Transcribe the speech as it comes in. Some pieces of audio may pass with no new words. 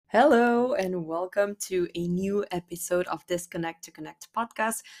Hello, and welcome to a new episode of Disconnect to Connect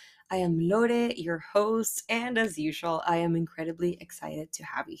podcast. I am Lore, your host, and as usual, I am incredibly excited to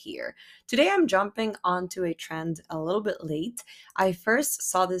have you here. Today, I'm jumping onto a trend a little bit late. I first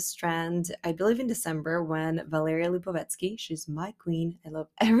saw this trend, I believe, in December when Valeria Lipovetsky, she's my queen. I love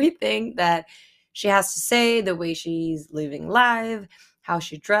everything that she has to say, the way she's living life, how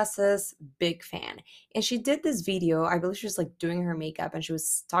she dresses, big fan. And she did this video. I believe she was like doing her makeup and she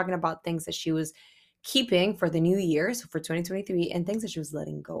was talking about things that she was keeping for the new year, so for 2023, and things that she was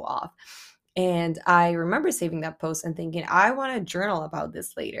letting go of. And I remember saving that post and thinking, I want to journal about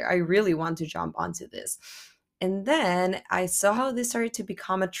this later. I really want to jump onto this. And then I saw how this started to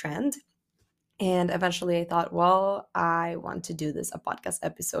become a trend. And eventually I thought, well, I want to do this a podcast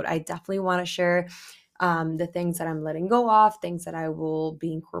episode. I definitely want to share the things that I'm letting go of, things that I will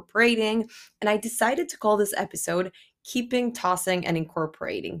be incorporating. And I decided to call this episode Keeping, Tossing, and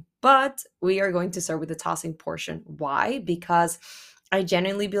Incorporating. But we are going to start with the tossing portion. Why? Because I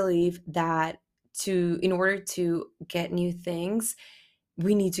genuinely believe that in order to get new things,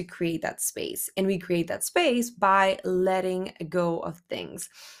 we need to create that space. And we create that space by letting go of things.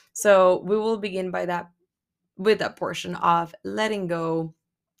 So we will begin by that with that portion of letting go,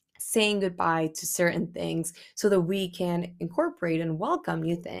 saying goodbye to certain things so that we can incorporate and welcome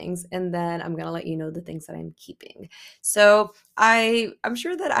new things. And then I'm going to let you know the things that I'm keeping. So I'm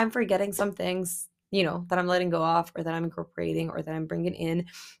sure that I'm forgetting some things, that I'm letting go of or that I'm incorporating or that I'm bringing in.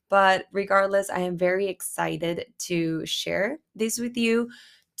 But regardless, I am very excited to share this with you,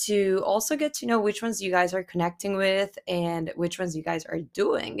 to also get to know which ones you guys are connecting with and which ones you guys are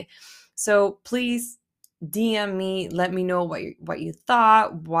doing. So please DM me, let me know what you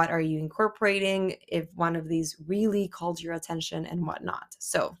thought, what are you incorporating, if one of these really called your attention and whatnot.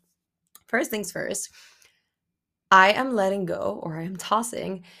 So first things first, I am letting go, or I am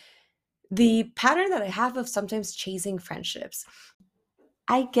tossing the pattern that I have of sometimes chasing friendships.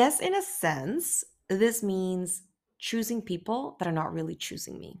 I guess in a sense, this means choosing people that are not really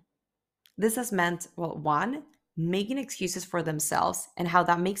choosing me. This has meant, well, one, making excuses for themselves and how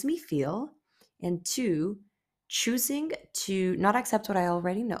that makes me feel. And two, choosing to not accept what I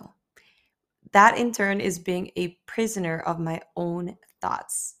already know. That in turn is being a prisoner of my own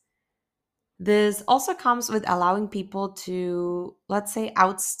thoughts. This also comes with allowing people to, let's say,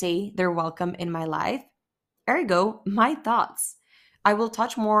 outstay their welcome in my life. Ergo, my thoughts. I will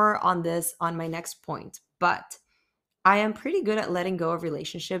touch more on this on my next point, but I am pretty good at letting go of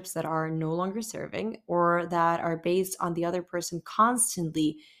relationships that are no longer serving or that are based on the other person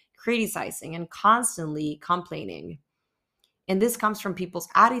constantly criticizing and constantly complaining. And this comes from people's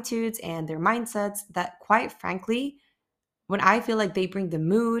attitudes and their mindsets that, quite frankly, when I feel like they bring the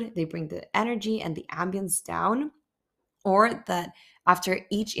mood, they bring the energy and the ambience down, or that after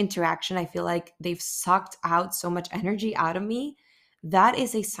each interaction, I feel like they've sucked out so much energy out of me, that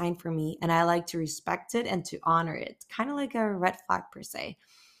is a sign for me. And I like to respect it and to honor it, kind of like a red flag per se.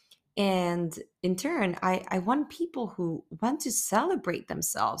 And in turn, I want people who want to celebrate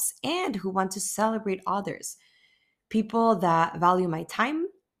themselves and who want to celebrate others. People that value my time,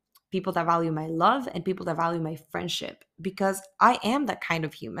 people that value my love, and people that value my friendship, because I am that kind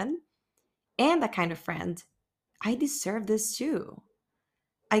of human and that kind of friend. I deserve this too.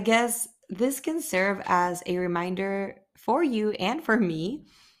 I guess this can serve as a reminder for you and for me.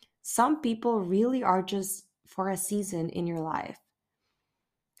 Some people really are just for a season in your life.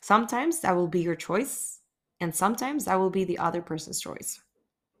 Sometimes that will be your choice, and sometimes that will be the other person's choice.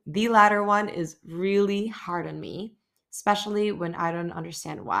 The latter one is really hard on me, especially when I don't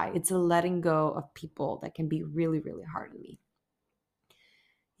understand why. It's a letting go of people that can be really, really hard on me.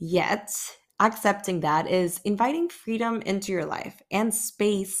 Yet, accepting that is inviting freedom into your life and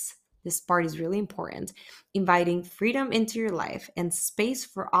space. This part is really important. Inviting freedom into your life and space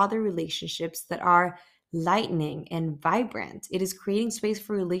for other relationships that are lightening and vibrant. It is creating space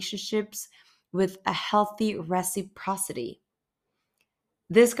for relationships with a healthy reciprocity.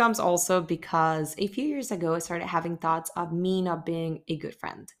 This comes also because a few years ago, I started having thoughts of me not being a good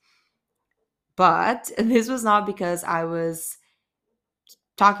friend. But this was not because I was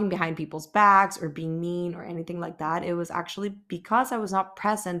talking behind people's backs or being mean or anything like that. It was actually because I was not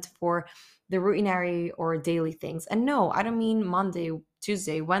present for the routinary or daily things. And no, I don't mean Monday,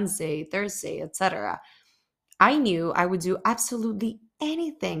 Tuesday, Wednesday, Thursday, etc. I knew I would do absolutely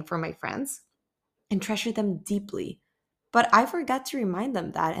anything for my friends and treasure them deeply. But I forgot to remind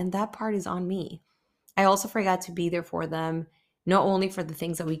them that, and that part is on me. I also forgot to be there for them, not only for the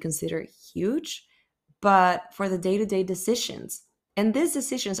things that we consider huge, but for the day to day decisions. And these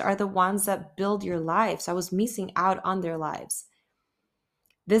decisions are the ones that build your lives. I was missing out on their lives.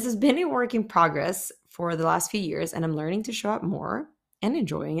 This has been a work in progress for the last few years, and I'm learning to show up more and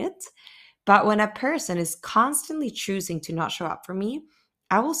enjoying it. But when a person is constantly choosing to not show up for me,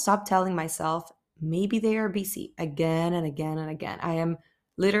 I will stop telling myself maybe they are busy again and again and again. I am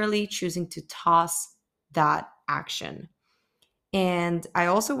literally choosing to toss that action. And I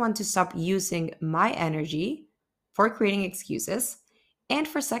also want to stop using my energy for creating excuses and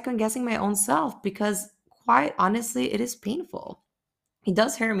for second guessing my own self because, quite honestly, it is painful. It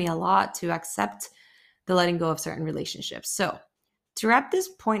does hurt me a lot to accept the letting go of certain relationships. So, to wrap this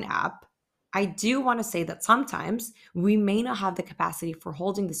point up, I do want to say that sometimes we may not have the capacity for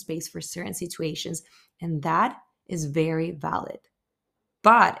holding the space for certain situations, and that is very valid.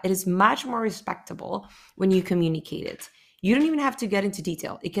 But it is much more respectable when you communicate it. You don't even have to get into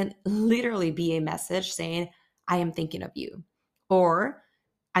detail. It can literally be a message saying, I am thinking of you. Or,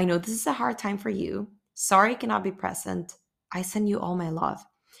 I know this is a hard time for you. Sorry I cannot be present. I send you all my love.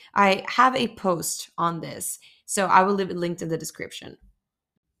 I have a post on this, so I will leave it linked in the description.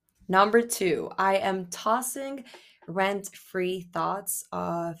 Number two, I am tossing rent free thoughts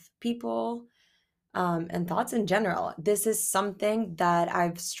of people and thoughts in general. This is something that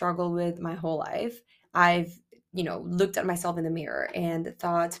I've struggled with my whole life. I've, looked at myself in the mirror and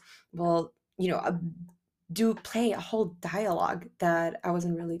thought, well, do play a whole dialogue that I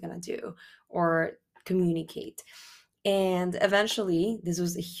wasn't really going to do or communicate. And eventually, this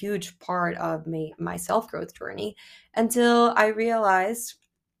was a huge part of my self growth journey until I realized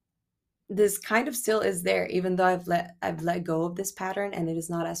this kind of still is there, even though I've let go of this pattern and it is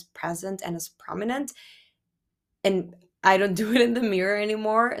not as present and as prominent. And I don't do it in the mirror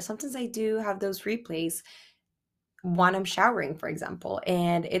anymore. Sometimes I do have those replays when I'm showering, for example,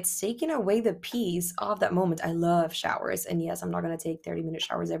 and it's taking away the peace of that moment. I love showers. And yes, I'm not going to take 30-minute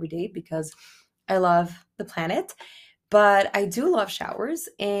showers every day because I love the planet, but I do love showers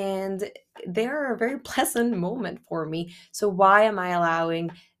and they're a very pleasant moment for me. So why am I allowing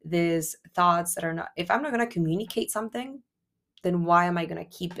these thoughts that are not, if I'm not going to communicate something, then why am I going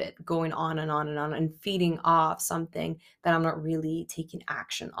to keep it going on and on and on and feeding off something that I'm not really taking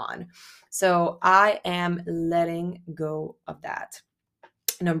action on? So I am letting go of that.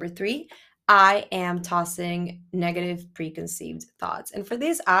 Number three, I am tossing negative preconceived thoughts. And for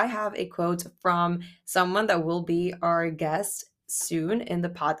this, I have a quote from someone that will be our guest soon in the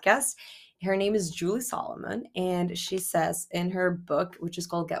podcast. Her name is Julie Solomon, and she says in her book, which is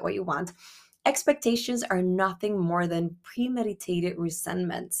called Get What You Want, expectations are nothing more than premeditated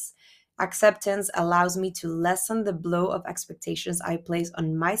resentments. Acceptance allows me to lessen the blow of expectations I place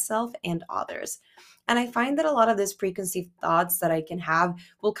on myself and others. And I find that a lot of these preconceived thoughts that I can have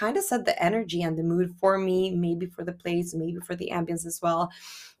will kind of set the energy and the mood for me, maybe for the place, maybe for the ambience as well.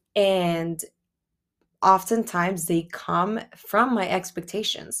 And oftentimes they come from my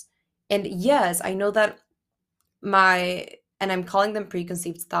expectations. And yes, I know that and I'm calling them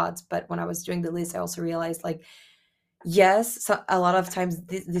preconceived thoughts, but when I was doing the list, I also realized like, yes, so a lot of times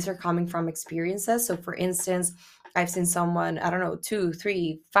these are coming from experiences. So for instance, I've seen someone, I don't know, 2,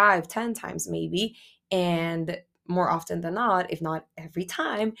 3, 5, 10 times maybe, and more often than not, if not every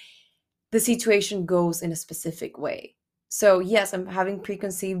time, the situation goes in a specific way. So yes, I'm having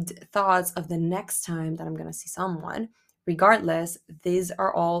preconceived thoughts of the next time that I'm going to see someone. Regardless, these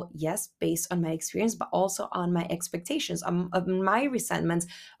are all, yes, based on my experience, but also on my expectations, of my resentments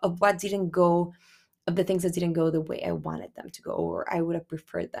of what didn't go, of the things that didn't go the way I wanted them to go or I would have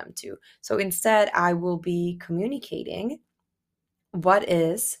preferred them to. So instead, I will be communicating what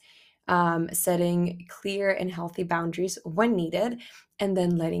is, setting clear and healthy boundaries when needed, and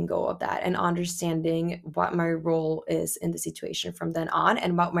then letting go of that and understanding what my role is in the situation from then on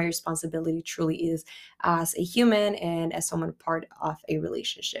and what my responsibility truly is as a human and as someone part of a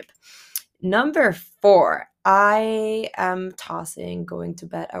relationship. Number four, I am tossing going to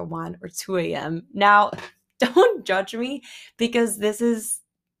bed at 1 or 2 a.m. Now, don't judge me because this is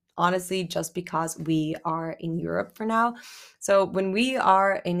honestly just because we are in Europe for now. So when we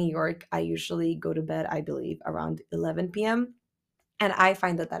are in New York, I usually go to bed, I believe, around 11 p.m. And I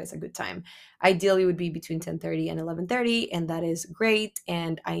find that that is a good time. Ideally, it would be between 10:30 and 11:30, and that is great.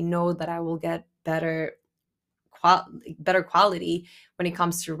 And I know that I will get better quality when it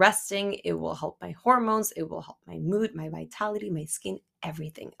comes to resting. It will help my hormones, it will help my mood, my vitality, my skin,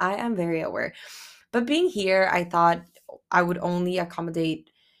 everything. I am very aware. But being here, I thought I would only accommodate,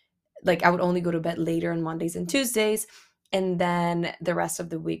 like I would only go to bed later on Mondays and Tuesdays, and then the rest of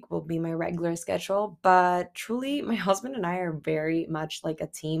the week will be my regular schedule. But truly, my husband and I are very much like a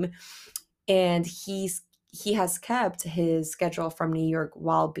team, and he has kept his schedule from New York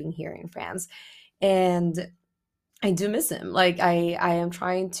while being here in France. And I do miss him. Like I am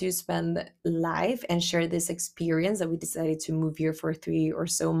trying to spend life and share this experience that we decided to move here for 3 or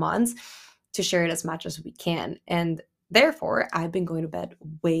so months, to share it as much as we can. And therefore, I've been going to bed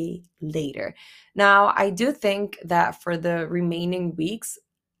way later. Now, I do think that for the remaining weeks,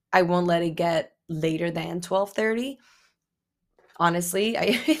 I won't let it get later than 12:30. Honestly,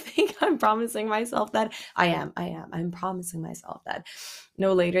 I think I'm promising myself that. I'm promising myself that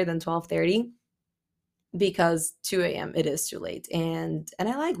no later than 12:30, because 2 a.m. it is too late, and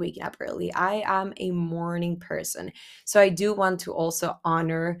I like waking up early. I am a morning person. So I do want to also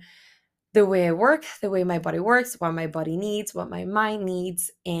honor the way I work, the way my body works, what my body needs, what my mind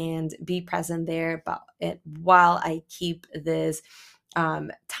needs, and be present there, but while I keep this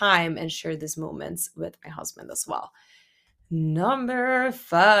time and share these moments with my husband as well. Number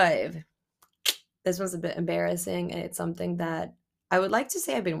 5. This one's a bit embarrassing, and it's something that I would like to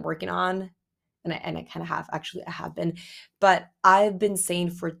say I've been working on, and I kind of have. Actually, I have been, but I've been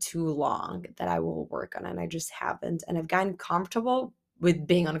saying for too long that I will work on it, and I just haven't. And I've gotten comfortable with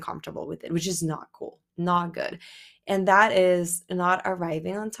being uncomfortable with it, which is not cool, not good. And that is not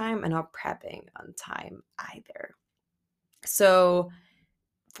arriving on time and not prepping on time either. So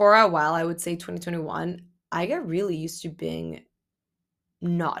for a while, I would say 2021, I got really used to being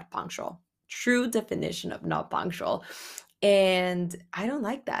not punctual. True definition of not punctual. And I don't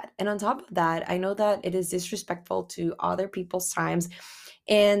like that. And on top of that, I know that it is disrespectful to other people's times.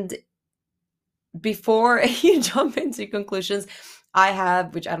 And before you jump into conclusions, I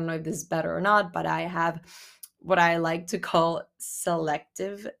have, which I don't know if this is better or not, but I have what I like to call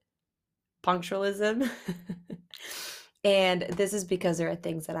selective punctualism. And this is because there are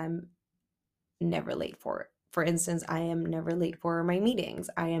things that I'm never late for. For instance, I am never late for my meetings.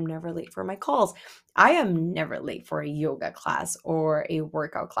 I am never late for my calls. I am never late for a yoga class or a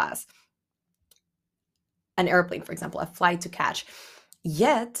workout class, an airplane, for example, a flight to catch.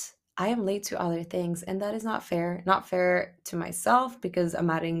 Yet, I am late to other things, and that is not fair. Not fair to myself, because I'm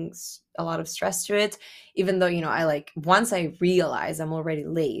adding a lot of stress to it. Even though, I like, once I realize I'm already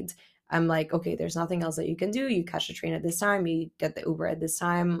late, I'm like, okay, there's nothing else that you can do. You catch the train at this time, you get the Uber at this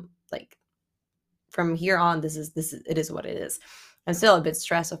time. Like, from here on, this is it is what it is. I'm still a bit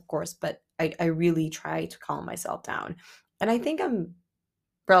stressed, of course, but I really try to calm myself down, and I think I'm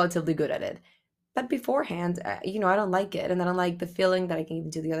relatively good at it. But beforehand, I don't like it, and I don't like the feeling that I can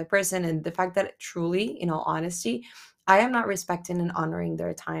give to the other person, and the fact that truly, in all honesty, I am not respecting and honoring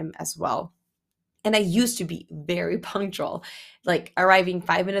their time as well. And I used to be very punctual, like arriving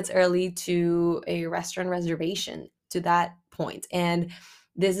 5 minutes early to a restaurant reservation, to that point. And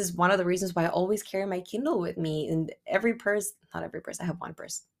this is one of the reasons why I always carry my Kindle with me. And every purse, not every purse, I have one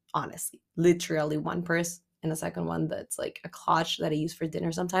purse, honestly, literally one purse. And a second one that's like a clutch that I use for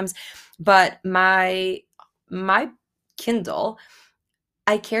dinner sometimes. But my Kindle,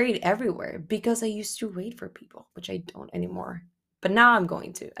 I carry it everywhere because I used to wait for people, which I don't anymore. But now I'm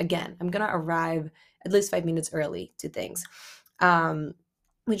going to. Again, I'm going to arrive at least 5 minutes early to things, um,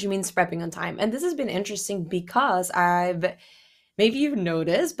 which means prepping on time. And this has been interesting because maybe you've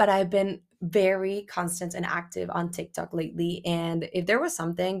noticed, but I've been very constant and active on TikTok lately. And if there was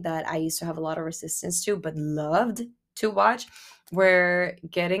something that I used to have a lot of resistance to, but loved to watch, were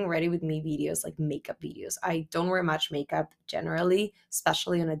getting ready with me videos, like makeup videos. I don't wear much makeup generally,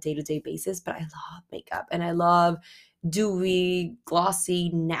 especially on a day-to-day basis, but I love makeup, and I love dewy, glossy,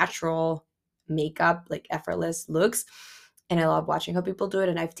 natural makeup, like effortless looks. And I love watching how people do it.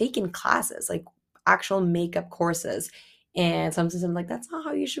 And I've taken classes, like actual makeup courses. And sometimes I'm like, that's not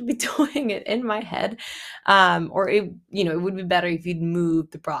how you should be doing it, in my head. Or it would be better if you'd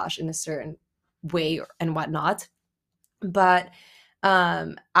move the brush in a certain way and whatnot. But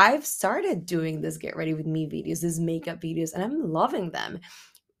I've started doing this get ready with me videos, these makeup videos, and I'm loving them,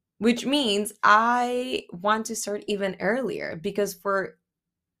 which means I want to start even earlier, because for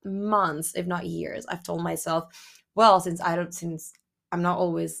months, if not years, I've told myself, well, since I'm not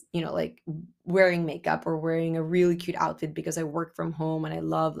always, like wearing makeup or wearing a really cute outfit because I work from home and I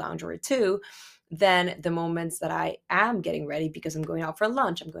love loungewear too, then the moments that I am getting ready because I'm going out for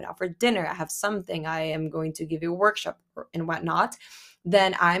lunch, I'm going out for dinner, I have something, I am going to give a workshop and whatnot,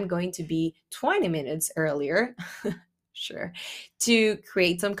 then I'm going to be 20 minutes earlier, sure, to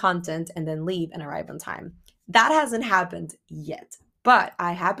create some content and then leave and arrive on time. That hasn't happened yet, but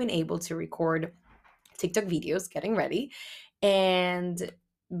I have been able to record TikTok videos getting ready and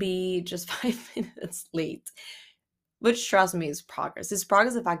be just 5 minutes late, which, trust me, is progress. It's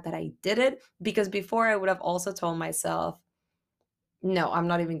progress, the fact that I did it, because before I would have also told myself, no, I'm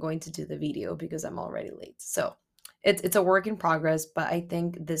not even going to do the video because I'm already late. So it's a work in progress, but I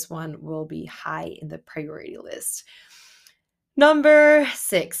think this one will be high in the priority list. Number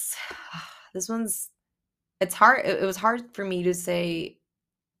 6. This one's it's hard. It was hard for me to say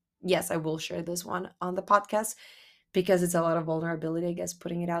yes, I will share this one on the podcast because it's a lot of vulnerability, I guess,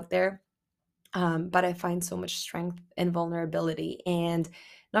 putting it out there. But I find so much strength in vulnerability. And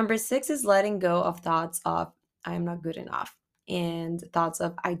number 6 is letting go of thoughts of I am not good enough and thoughts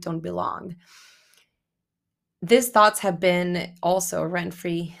of I don't belong. These thoughts have been also rent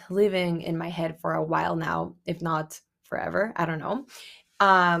free living in my head for a while now, if not forever. I don't know.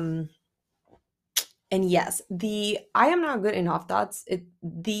 Um, and yes, the I am not good enough thoughts,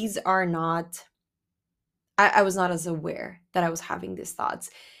 these are not, I was not as aware that I was having these thoughts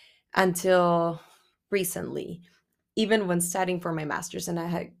until recently. Even when studying for my master's and I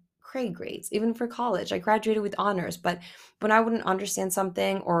had great grades, even for college, I graduated with honors. But when I wouldn't understand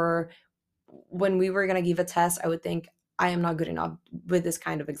something, or when we were going to give a test, I would think, I am not good enough with this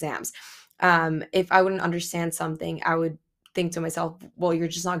kind of exams. If I wouldn't understand something, I would think to myself, well, you're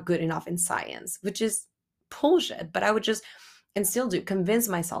just not good enough in science, which is bullshit. But I would just, and still do, convince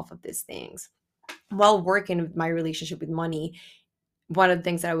myself of these things. While working with my relationship with money, one of the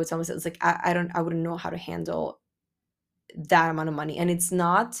things that I would tell myself is like, I wouldn't know how to handle that amount of money. And it's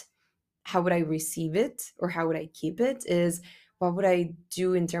not how would I receive it or how would I keep it, is what would I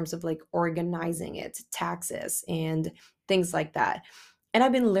do in terms of like organizing it, taxes and things like that. And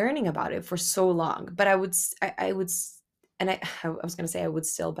I've been learning about it for so long, but I would and I was going to say I would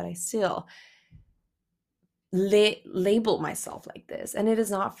still, but I still label myself like this, and it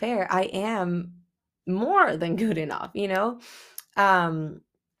is not fair. I am more than good enough, you know. um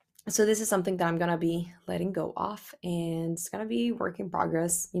so this is something that I'm gonna be letting go of, and it's gonna be work in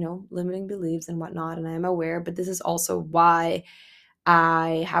progress, you know, limiting beliefs and whatnot. And I am aware, but this is also why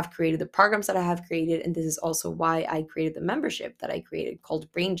I have created the programs that I have created, and this is also why I created the membership that I created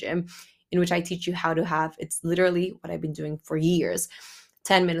called Brain Gym, in which I teach you how to have, it's literally what I've been doing for years,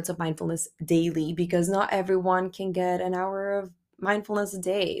 10 minutes of mindfulness daily, because not everyone can get an hour of mindfulness a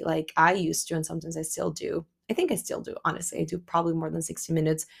day like I used to, and sometimes I still do. I think I still do, honestly. I do probably more than 60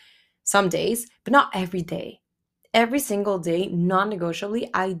 minutes some days, but not every day. Every single day, non negotiably,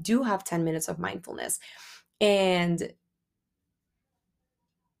 I do have 10 minutes of mindfulness. And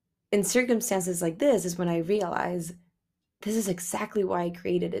in circumstances like this is when I realize this is exactly why I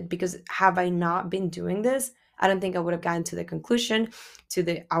created it. Because have I not been doing this, I don't think I would have gotten to the conclusion, to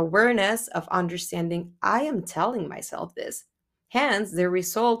the awareness of understanding I am telling myself this. Hence, the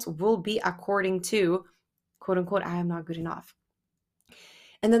results will be according to, quote unquote, I am not good enough.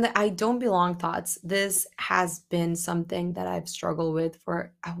 And then the I don't belong thoughts. This has been something that I've struggled with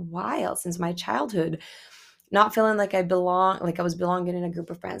for a while, since my childhood. Not feeling like I belong, like I was belonging in a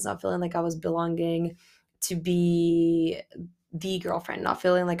group of friends, not feeling like I was belonging to be the girlfriend, not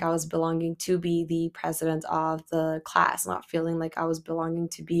feeling like I was belonging to be the president of the class, not feeling like I was belonging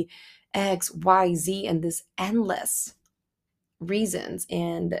to be X, Y, Z, and this endless reasons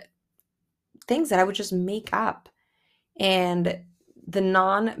and things that I would just make up. And the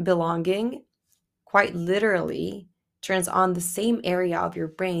non belonging quite literally turns on the same area of your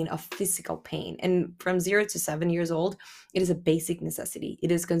brain of physical pain. And from 0 to 7 years old, it is a basic necessity.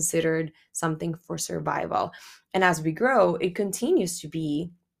 It is considered something for survival. And as we grow, it continues to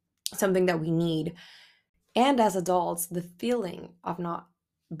be something that we need. And as adults, the feeling of not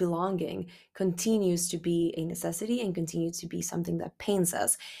belonging continues to be a necessity and continues to be something that pains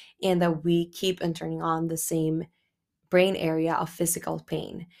us, and that we keep on turning on the same brain area of physical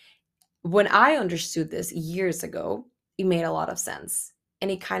pain. When I understood this years ago, it made a lot of sense.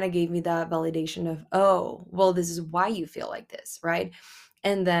 And it kind of gave me that validation of, oh, well, this is why you feel like this, right?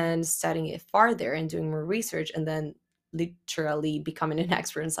 And then studying it farther and doing more research, and then literally becoming an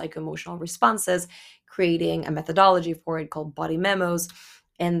expert in psycho-emotional responses, creating a methodology for it called Body Memos,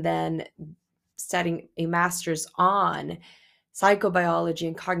 and then studying a master's on psychobiology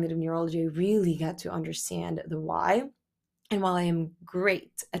and cognitive neurology, I really got to understand the why. And while I am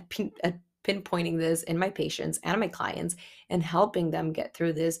great at pinpointing this in my patients and my clients and helping them get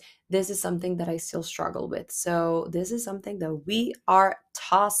through this, this is something that I still struggle with. So this is something that we are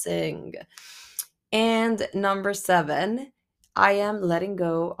tossing. And number 7, I am letting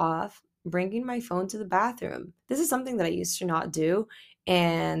go of bringing my phone to the bathroom. This is something that I used to not do.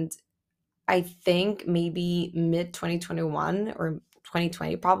 And I think maybe mid 2021 or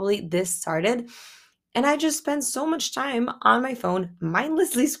 2020, probably, this started. And I just spend so much time on my phone,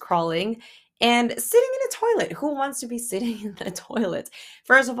 mindlessly scrolling and sitting in a toilet. Who wants to be sitting in the toilet?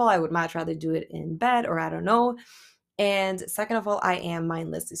 First of all, I would much rather do it in bed, or I don't know. And second of all, I am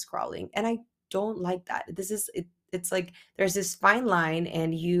mindlessly scrolling, and I don't like that. This is it. it's like there's this fine line,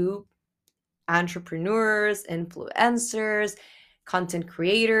 and you entrepreneurs, influencers, content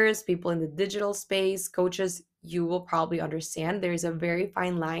creators, people in the digital space, coaches, you will probably understand there's a very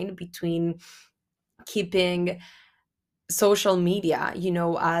fine line between keeping social media,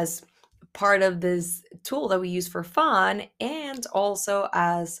 as part of this tool that we use for fun and also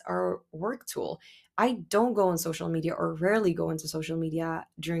as our work tool. I don't go on social media, or rarely go into social media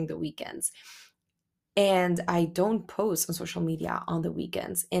during the weekends. And I don't post on social media on the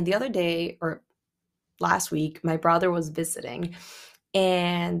weekends. And the other day, or last week, my brother was visiting,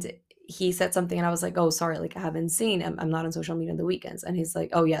 and he said something, and I was like, oh, sorry, like, I haven't seen him. I'm not on social media on the weekends. And he's like,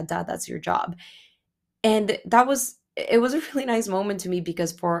 oh yeah, dad, that's your job. And it was a really nice moment to me,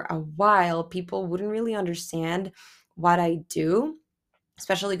 because for a while people wouldn't really understand what I do,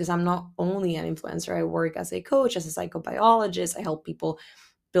 especially because I'm not only an influencer. I work as a coach, as a psychobiologist. I help people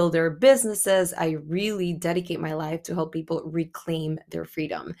build their businesses. I really dedicate my life to help people reclaim their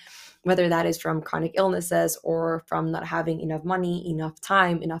freedom, whether that is from chronic illnesses or from not having enough money, enough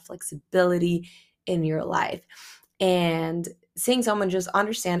time, enough flexibility in your life. And seeing someone just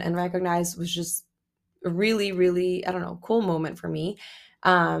understand and recognize was just a really, really, I don't know, cool moment for me.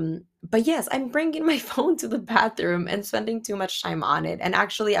 But yes, I'm bringing my phone to the bathroom and spending too much time on it. And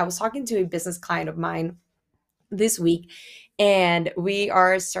actually, I was talking to a business client of mine this week, and we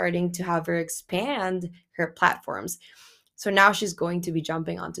are starting to have her expand her platforms. So now she's going to be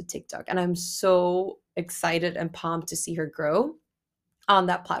jumping onto TikTok, and I'm so excited and pumped to see her grow on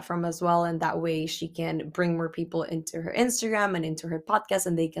that platform as well. And that way she can bring more people into her Instagram and into her podcast,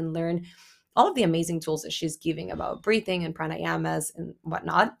 and they can learn all of the amazing tools that she's giving about breathing and pranayamas and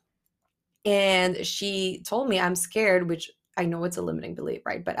whatnot. And she told me, I'm scared, which I know it's a limiting belief,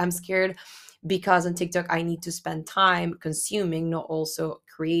 right? But I'm scared because on TikTok, I need to spend time consuming, not also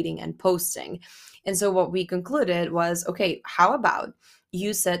creating and posting. And so what we concluded was, okay, how about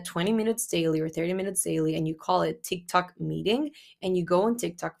you set 20 minutes daily or 30 minutes daily, and you call it TikTok meeting, and you go on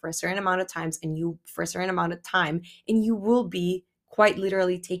TikTok for a certain amount of times, and you for a certain amount of time, and you will be quite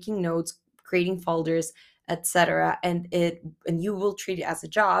literally taking notes, creating folders, etc. And you will treat it as a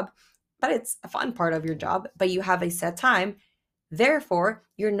job, but it's a fun part of your job, but you have a set time. Therefore,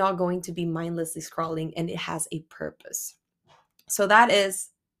 you're not going to be mindlessly scrolling, and it has a purpose. So that is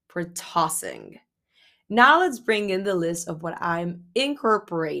for tossing. Now let's bring in the list of what I'm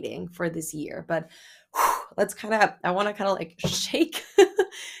incorporating for this year. But let's I want to kind of like shake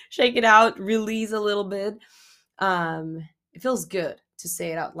shake it out, release a little bit. It feels good to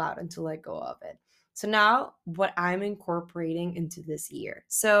say it out loud and to let go of it. So now what I'm incorporating into this year.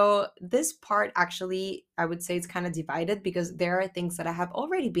 So this part, actually, I would say it's kind of divided, because there are things that I have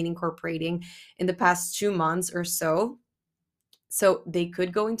already been incorporating in the past 2 months or so. So they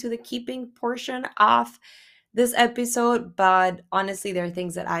could go into the keeping portion of this episode, but honestly, there are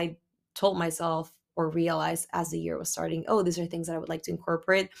things that I told myself or realized as the year was starting. Oh, these are things that I would like to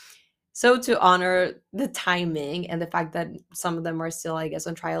incorporate. So to honor the timing and the fact that some of them are still, I guess,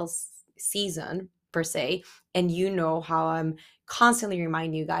 on trial season per se, and how I'm constantly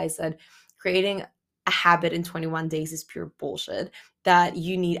reminding you guys that creating a habit in 21 days is pure bullshit, that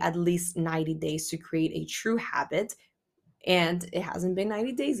you need at least 90 days to create a true habit. And it hasn't been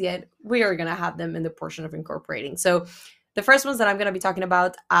 90 days yet. We are going to have them in the portion of incorporating. So the first ones that I'm going to be talking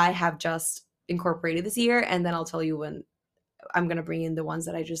about, I have just incorporated this year, and then I'll tell you when I'm going to bring in the ones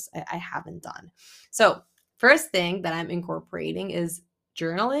that I haven't done. So first thing that I'm incorporating is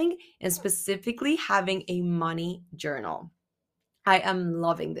journaling, and specifically having a money journal. I am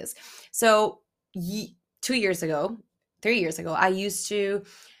loving this. So 2 years ago, 3 years ago, I used to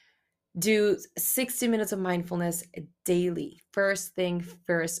do 60 minutes of mindfulness daily, first thing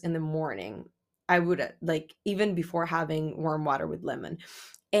first in the morning. I would like, even before having warm water with lemon.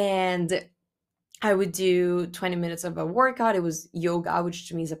 And I would do 20 minutes of a workout. It was yoga, which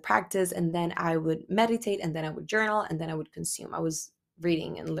to me is a practice. And then I would meditate, and then I would journal, and then I would consume. I was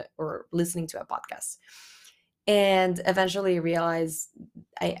reading or listening to a podcast. And eventually realized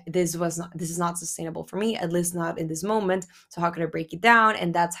this is not sustainable for me, at least not in this moment. So how could I break it down?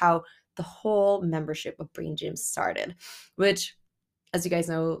 And that's how the whole membership of Brain Gym started, which, as you guys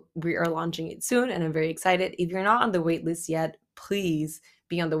know, we are launching it soon, and I'm very excited. If you're not on the wait list yet, please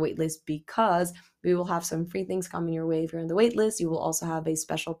be on the wait list, because we will have some free things coming your way. If you're on the wait list, you will also have a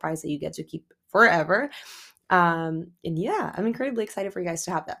special prize that you get to keep forever. And yeah, I'm incredibly excited for you guys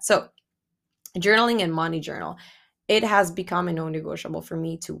to have that. So journaling and money journal. It has become a non-negotiable for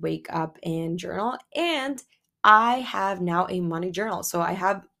me to wake up and journal. And I have now a money journal. So I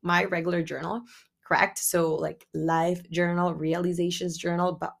have my regular journal, correct? So like life journal, realizations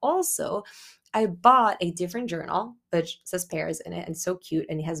journal, but also I bought a different journal, which says Paris in it, and it's so cute,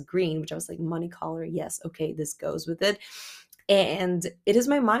 and it has green, which I was like, money color, yes, okay, this goes with it. And it is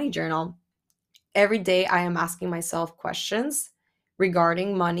my money journal. Every day I am asking myself questions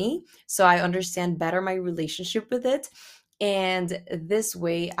regarding money so I understand better my relationship with it. And this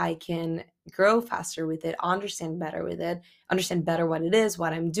way I can grow faster with it, understand better with it, understand better what it is,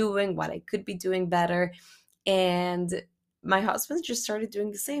 what I'm doing, what I could be doing better. And my husband just started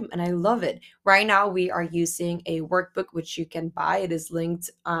doing the same, and I love it. Right now we are using a workbook which you can buy. It is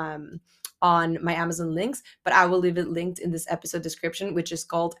linked on my Amazon links, but I will leave it linked in this episode description, which is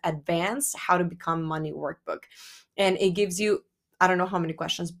called Advanced How to Become Money Workbook. And it gives you, I don't know how many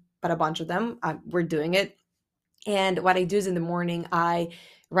questions, but a bunch of them. We're doing it. And what I do is in the morning, I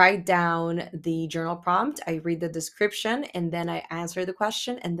write down the journal prompt, I read the description, and then I answer the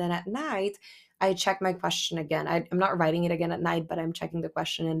question. And then at night, I check my question again. I'm not writing it again at night, but I'm checking the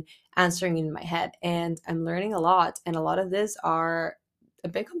question and answering it in my head. And I'm learning a lot. And a lot of this are a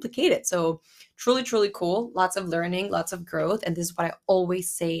bit complicated. So truly, truly cool. Lots of learning, lots of growth. And this is what I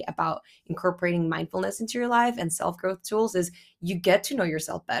always say about incorporating mindfulness into your life and self-growth tools is you get to know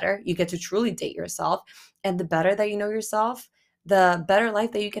yourself better. You get to truly date yourself. And the better that you know yourself, the better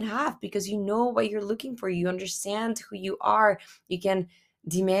life that you can have because you know what you're looking for. You understand who you are. You can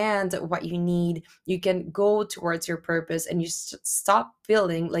demand what you need. You can go towards your purpose and you stop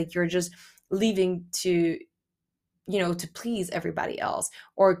feeling like you're just leaving to please everybody else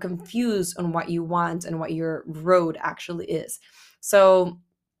or confused on what you want and what your road actually is. So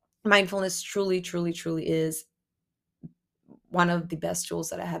mindfulness truly, truly, truly is one of the best tools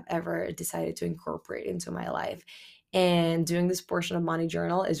that I have ever decided to incorporate into my life. And doing this portion of Money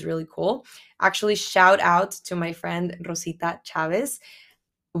Journal is really cool. Actually, shout out to my friend Rosita Chavez.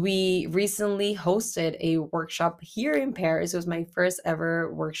 We recently hosted a workshop here in Paris. It was my first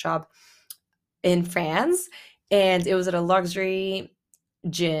ever workshop in France, and it was at a luxury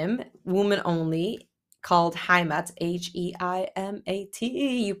gym, woman only, called Heimat, Heimat.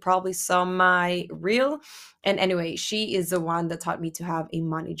 You probably saw my reel. And anyway, she is the one that taught me to have a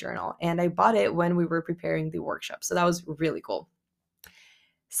money journal. And I bought it when we were preparing the workshop. So that was really cool.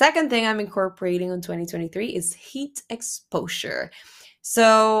 Second thing I'm incorporating in 2023 is heat exposure.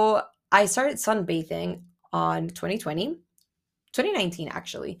 So I started sunbathing on 2019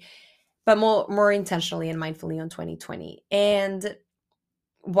 actually, but more intentionally and mindfully on 2020. And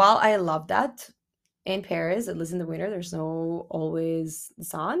while I love that, in Paris, at least in the winter, there's no always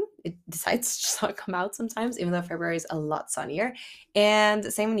sun. It decides to just not come out sometimes, even though February is a lot sunnier. And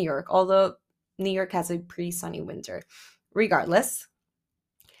same in New York, although New York has a pretty sunny winter. Regardless,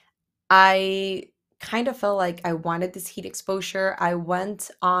 I kind of felt like I wanted this heat exposure. I went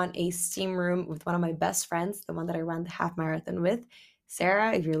on a steam room with one of my best friends, the one that I ran the half marathon with.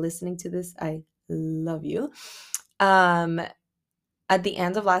 Sarah, if you're listening to this, I love you. At the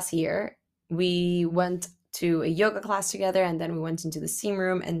end of last year, we went to a yoga class together and then we went into the steam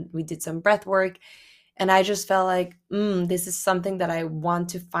room and we did some breath work. And I just felt like, this is something that I want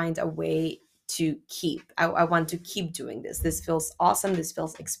to find a way to keep. I want to keep doing this. This feels awesome. This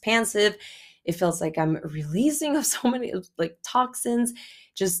feels expansive. It feels like I'm releasing of so many like toxins.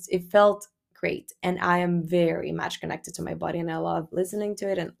 Just it felt great. And I am very much connected to my body and I love listening to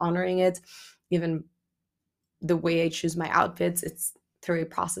it and honoring it. Even the way I choose my outfits, it's through a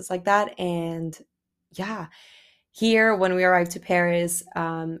process like that. And yeah, here when we arrived to Paris,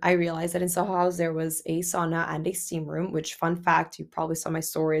 I realized that in Soho House there was a sauna and a steam room, which fun fact, you probably saw my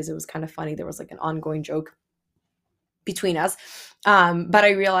stories. It was kind of funny. There was like an ongoing joke between us. But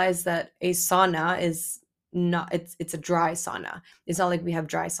I realized that a sauna is not it's a dry sauna. It's not like we have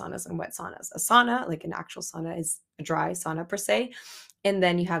dry saunas and wet saunas. A sauna, like an actual sauna, is a dry sauna per se. And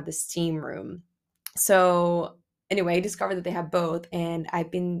then you have the steam room. So anyway, I discovered that they have both, and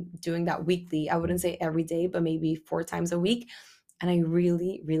I've been doing that weekly. I wouldn't say every day, but maybe 4 times a week. And I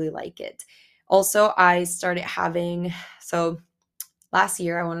really, really like it. Also, I started having, so last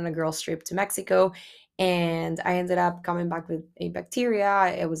year I went on a girls trip to Mexico and I ended up coming back with a bacteria.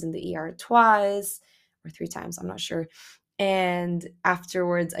 I was in the ER twice or 3 times, I'm not sure. And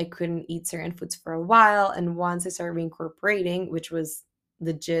afterwards, I couldn't eat certain foods for a while. And once I started reincorporating, which was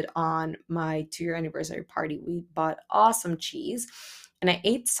legit on my 2-year anniversary party, we bought awesome cheese and I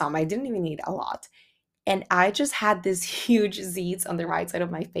ate some. I didn't even eat a lot. And I just had this huge zits on the right side of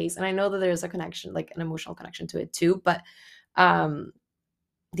my face. And I know that there's a connection, like an emotional connection to it too. But um,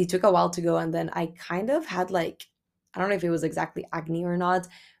 they took a while to go. And then I kind of had like, I don't know if it was exactly acne or not,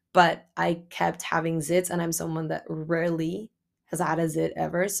 but I kept having zits. And I'm someone that rarely has had a zit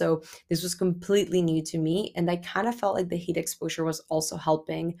ever. So this was completely new to me. And I kind of felt like the heat exposure was also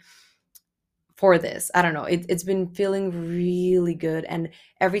helping for this. I don't know. It's been feeling really good. And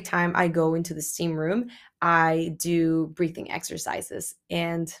every time I go into the steam room, I do breathing exercises.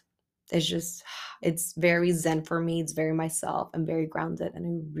 And it's just, it's very zen for me. It's very myself. I'm very grounded and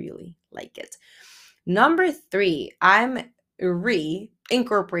I really like it. Number three, I'm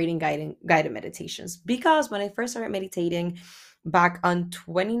incorporating guided meditations because when I first started meditating back on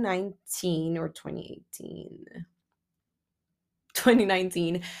 2019 or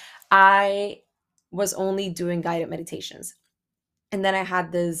 2019, I was only doing guided meditations. And then I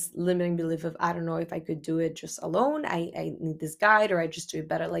had this limiting belief of, I don't know if I could do it just alone. I need this guide, or I just do it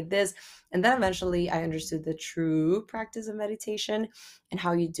better like this. And then eventually I understood the true practice of meditation and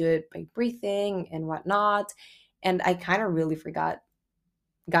how you do it by breathing and whatnot. And I kind of really forgot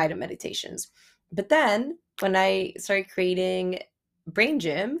guided meditations. But then when I started creating Brain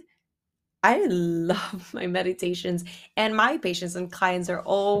Gym, I love my meditations, and my patients and clients are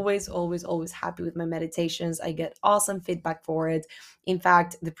always, always, always happy with my meditations. I get awesome feedback for it. In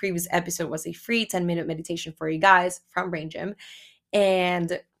fact, the previous episode was a free 10-minute meditation for you guys from Brain Gym,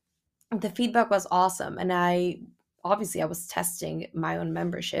 and the feedback was awesome. And I was testing my own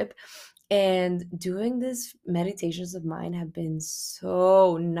membership, and doing these meditations of mine have been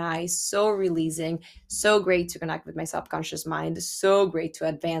so nice, so releasing, so great to connect with my subconscious mind, so great to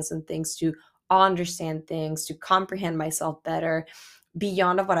advance in things, to understand things, to comprehend myself better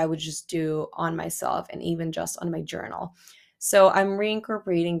beyond of what I would just do on myself and even just on my journal. So I'm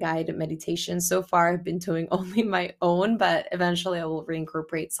reincorporating guided meditation. So far, I've been doing only my own, but eventually I will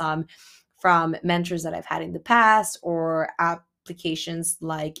reincorporate some from mentors that I've had in the past or applications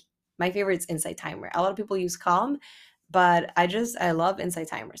like my favorite is Insight Timer. A lot of people use Calm, but I love Insight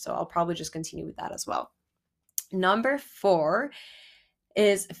Timer. So I'll probably just continue with that as well. Number four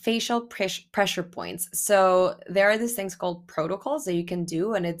is facial pressure points. So there are these things called protocols that you can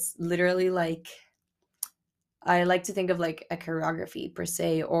do, and it's literally like, I like to think of like a choreography per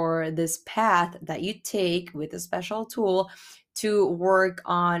se, or this path that you take with a special tool to work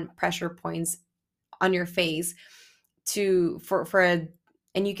on pressure points on your face to for a,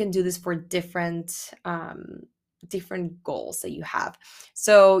 and you can do this for different goals that you have.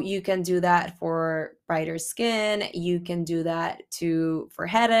 So you can do that for brighter skin, you can do that to for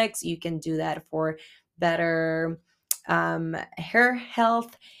headaches, you can do that for better hair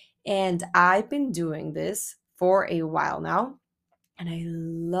health. And I've been doing this for a while now, and I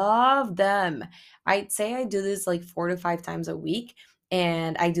love them. I'd say I do this like 4 to 5 times a week.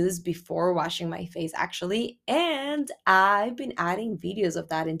 And I do this before washing my face, actually. And I've been adding videos of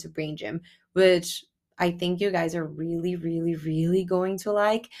that into Brain Gym, which I think you guys are really, really, really going to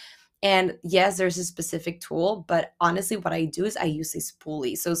like. And yes, there's a specific tool, but honestly, what I do is I use a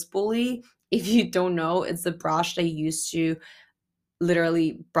spoolie. So, spoolie, if you don't know, it's the brush they use to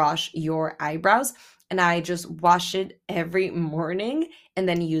literally brush your eyebrows, and I just wash it every morning and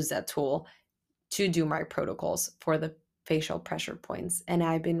then use that tool to do my protocols for the facial pressure points. And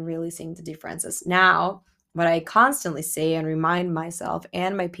I've been really seeing the differences. Now, what I constantly say and remind myself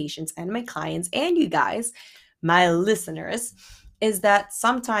and my patients and my clients and you guys, my listeners, is that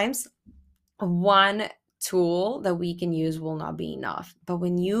sometimes one tool that we can use will not be enough. But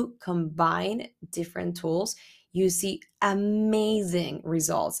when you combine different tools, you see amazing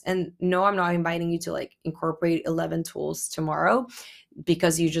results. And no, I'm not inviting you to like incorporate 11 tools tomorrow,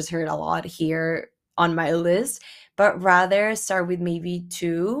 because you just heard a lot here on my list, but rather start with maybe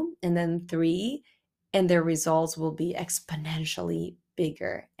two and then three, and their results will be exponentially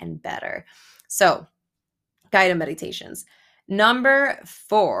bigger and better. So, guided meditations. Number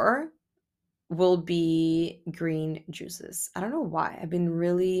four will be green juices. I don't know why. I've been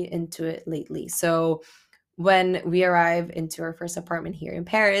really into it lately. So when we arrived into our first apartment here in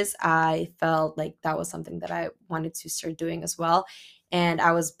Paris, I felt like that was something that I wanted to start doing as well. And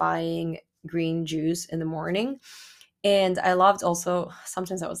I was buying green juice in the morning. And I loved also,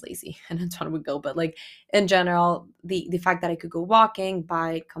 sometimes I was lazy and Antoine would go, but like in general, the fact that I could go walking,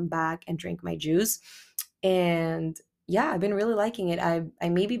 buy, come back and drink my juice. And yeah, I've been really liking it. I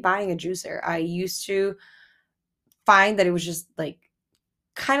may be buying a juicer. I used to find that it was just like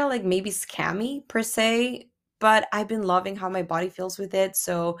kind of like maybe scammy per se, but I've been loving how my body feels with it.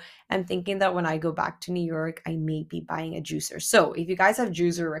 So I'm thinking that when I go back to New York, I may be buying a juicer. So if you guys have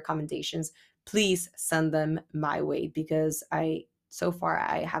juicer recommendations, please send them my way, because so far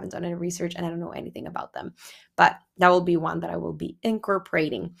I haven't done any research and I don't know anything about them. But that will be one that I will be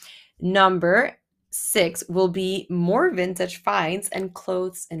incorporating. Number six will be more vintage finds and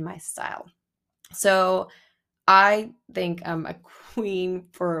clothes in my style. So I think I'm a queen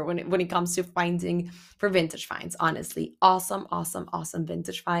for when it comes to finding for vintage finds. Honestly, awesome, awesome, awesome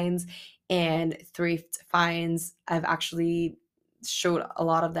vintage finds and thrift finds. I've actually showed a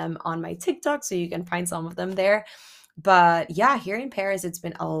lot of them on my TikTok, so you can find some of them there. But yeah, here in Paris, it's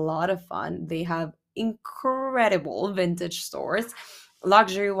been a lot of fun. They have incredible vintage stores,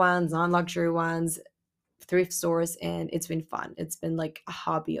 luxury ones, non-luxury ones, thrift stores, and it's been fun. It's been like a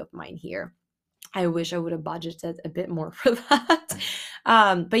hobby of mine here. I wish I would have budgeted a bit more for that.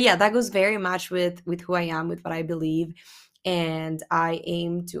 But yeah, that goes very much with who I am, with what I believe, and I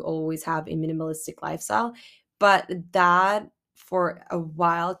aim to always have a minimalistic lifestyle. But that for a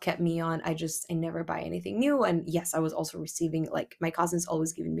while kept me on. I never buy anything new, and yes, I was also receiving, like, my cousins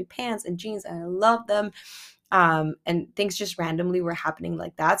always giving me pants and jeans, and I love them. And things just randomly were happening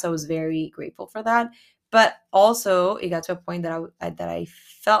like that, so I was very grateful for that. But also, it got to a point that I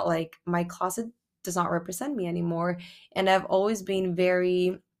felt like my closet does not represent me anymore. And I've always been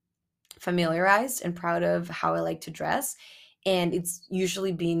very familiarized and proud of how I like to dress. And it's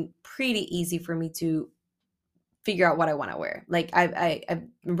usually been pretty easy for me to figure out what I want to wear. Like I've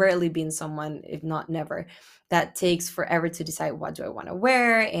rarely been someone, if not never, that takes forever to decide what do I want to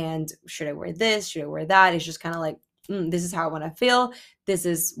wear and should I wear this, should I wear that. It's just kind of like, this is how I want to feel. This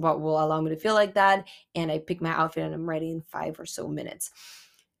is what will allow me to feel like that. And I pick my outfit and I'm ready in 5 or so minutes,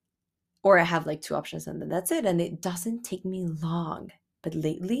 or I have like two options and then that's it. And it doesn't take me long. But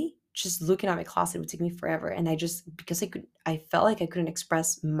lately, just looking at my closet would take me forever. And because I felt like I couldn't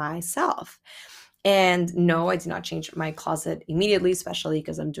express myself. And no, I did not change my closet immediately, especially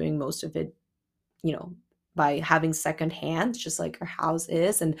because I'm doing most of it, you know, by having secondhand, just like our house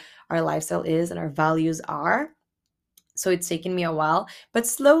is and our lifestyle is and our values are. So it's taken me a while, but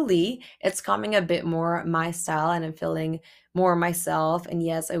slowly it's coming a bit more my style and I'm feeling more myself. And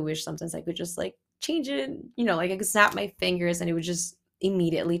yes, I wish sometimes I could just like change it, like I could snap my fingers and it would just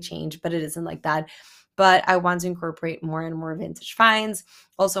immediately change, but it isn't like that. But I want to incorporate more and more vintage finds,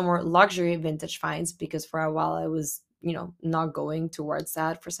 also more luxury vintage finds, because for a while I was, not going towards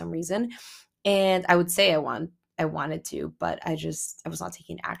that for some reason. And I would say I wanted to, but I was not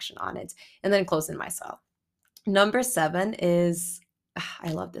taking action on it. And then closing myself. Number 7 is,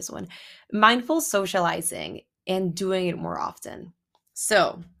 I love this one, mindful socializing and doing it more often.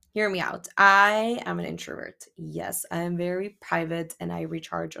 So, hear me out. I am an introvert. Yes, I am very private and I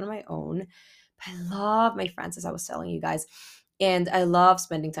recharge on my own. But I love my friends, as I was telling you guys. And I love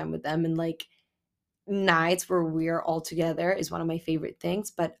spending time with them. And like nights where we're all together is one of my favorite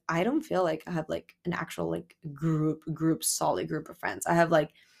things. But I don't feel like I have like an actual like solid group of friends. I have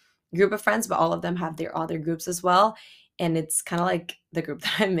like group of friends, but all of them have their other groups as well. And it's kind of like the group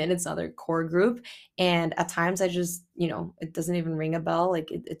that I'm in, it's another core group. And at times I just, it doesn't even ring a bell. Like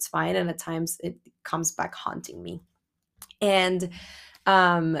it's fine. And at times it comes back haunting me. And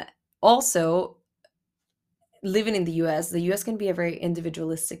um, also, living in the US can be a very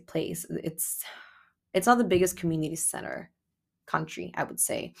individualistic place. It's not the biggest community center country, I would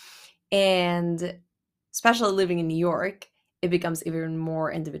say. And especially living in New York, it becomes even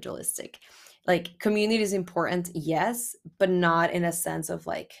more individualistic. Like community is important, yes, but not in a sense of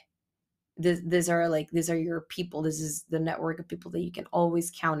like these are your people. This is the network of people that you can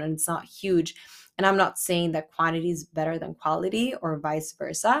always count on. It's not huge. And I'm not saying that quantity is better than quality or vice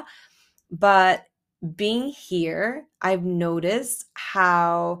versa, but being here, I've noticed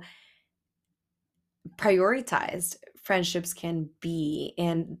how prioritized friendships can be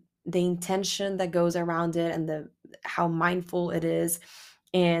and the intention that goes around it and the how mindful it is.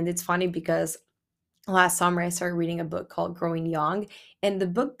 And it's funny because last summer I started reading a book called Growing Young, and the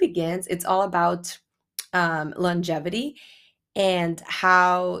book begins, it's all about longevity and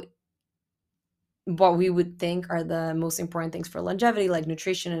how what we would think are the most important things for longevity, like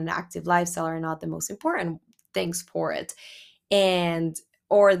nutrition and active lifestyle, are not the most important things for it. And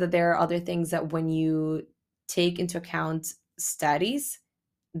or that there are other things that when you take into account studies,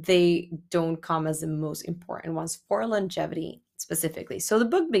 they don't come as the most important ones for longevity specifically. So the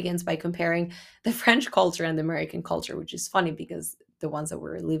book begins by comparing the French culture and the American culture, which is funny because the ones that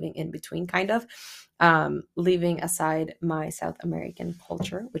we're living in between, kind of, leaving aside my South American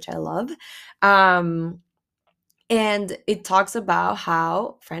culture, which I love. Um, and it talks about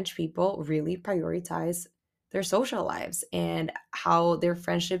how French people really prioritize their social lives and how their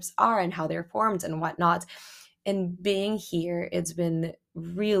friendships are and how they're formed and whatnot. And being here, it's been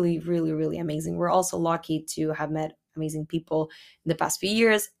really, really, really amazing. We're also lucky to have met amazing people in the past few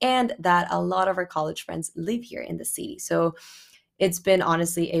years and that a lot of our college friends live here in the city. So it's been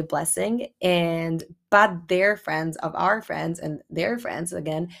honestly a blessing. And but their friends of our friends and their friends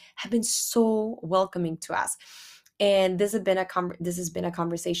again have been so welcoming to us. And this has been a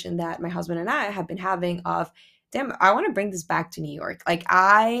conversation that my husband and I have been having of, damn, I want to bring this back to New York. Like,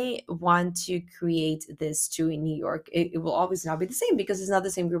 I want to create this too in New York. It will obviously not be the same because it's not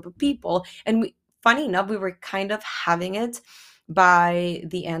the same group of people. And funny enough, we were kind of having it by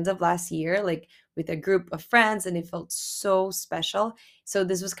the end of last year, like with a group of friends, and it felt so special. So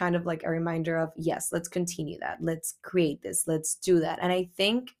this was kind of like a reminder of, yes, let's continue that. Let's create this. Let's do that. And I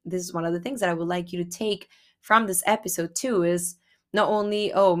think this is one of the things that I would like you to take from this episode too, is not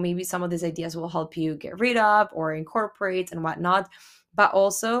only, oh, maybe some of these ideas will help you get rid of or incorporate and whatnot, but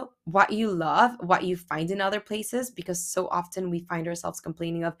also what you love, what you find in other places, because so often we find ourselves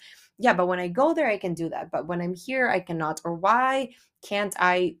complaining of, yeah, but when I go there, I can do that. But when I'm here, I cannot. Or why can't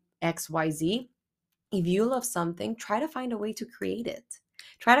I XYZ? If you love something, try to find a way to create it.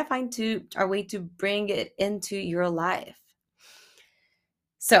 Try to find a way to bring it into your life.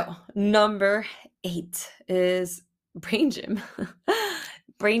 So, number 8 is Brain Gym.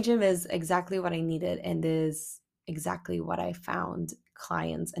 Brain Gym is exactly what I needed and is exactly what I found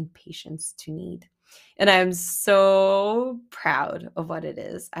clients and patients to need. And I'm so proud of what it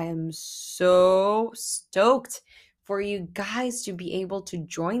is. I am so stoked for you guys to be able to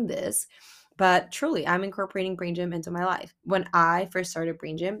join this. But truly, I'm incorporating Brain Gym into my life. When I first started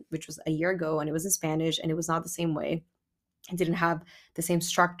Brain Gym, which was a year ago, and it was in Spanish and it was not the same way, it didn't have the same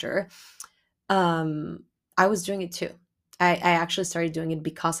structure, I was doing it too. I actually started doing it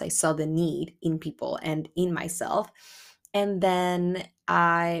because I saw the need in people and in myself. And then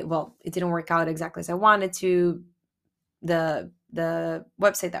it didn't work out exactly as I wanted to. The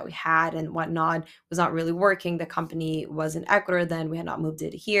website that we had and whatnot was not really working. The company was in Ecuador then. We had not moved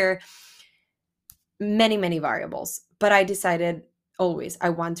it here. Many, many variables. But I decided always I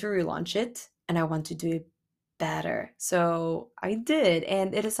want to relaunch it and I want to do it better. So I did.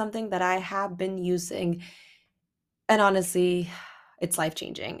 And it is something that I have been using. And honestly, it's life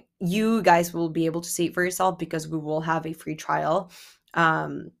changing. You guys will be able to see it for yourself because we will have a free trial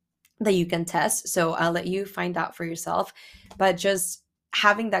that you can test. So I'll let you find out for yourself. But just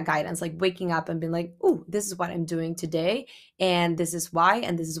having that guidance, like waking up and being like, oh, this is what I'm doing today. And this is why.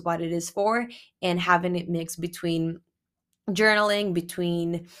 And this is what it is for. And having it mix between journaling,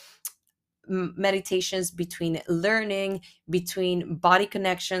 between meditations, between learning, between body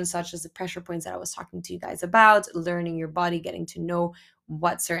connections, such as the pressure points that I was talking to you guys about, learning your body, getting to know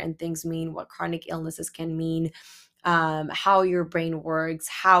what certain things mean, what chronic illnesses can mean, how your brain works,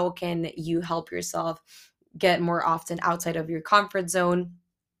 how can you help yourself get more often outside of your comfort zone.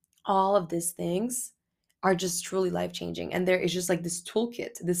 All of these things are just truly life changing. And there is just like this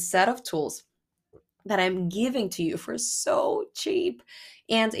toolkit, this set of tools that I'm giving to you for so cheap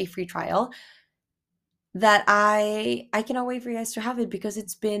and a free trial, that I cannot wait for you guys to have it because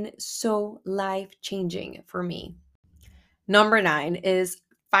it's been so life changing for me. Number 9 is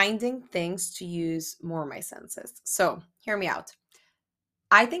finding things to use more my senses. So hear me out.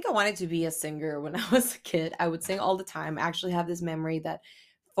 I think I wanted to be a singer when I was a kid. I would sing all the time. I actually have this memory that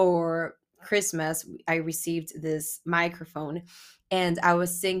for Christmas, I received this microphone and I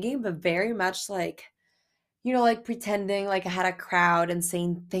was singing, but very much like, like pretending like I had a crowd and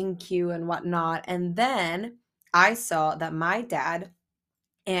saying thank you and whatnot. And then I saw that my dad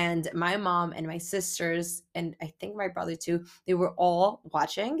and my mom and my sisters, and I think my brother too, they were all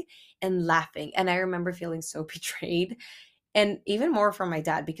watching and laughing. And I remember feeling so betrayed. And even more from my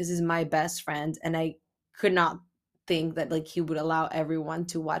dad because he's my best friend. And I could not think that like he would allow everyone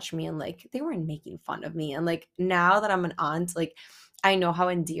to watch me and like they weren't making fun of me. And like now that I'm an aunt, like I know how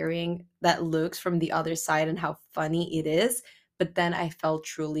endearing that looks from the other side and how funny it is. But then I felt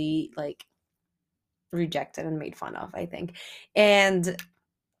truly like rejected and made fun of, I think. And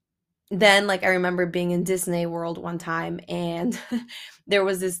then like I remember being in Disney World one time and there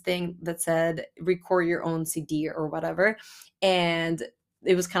was this thing that said record your own CD or whatever. And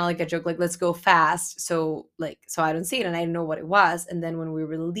it was kind of like a joke, like let's go fast. So I don't see it and I didn't know what it was. And then when we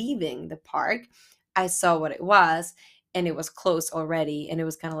were leaving the park, I saw what it was and it was closed already. And it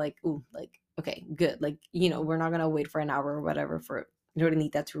was kind of like, ooh, like, okay, good. Like, we're not gonna wait for an hour or whatever for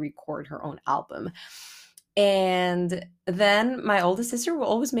Anita to record her own album. And then my oldest sister will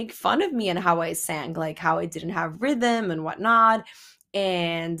always make fun of me and how I sang, like how I didn't have rhythm and whatnot.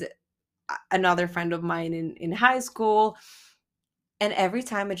 And another friend of mine in high school. And every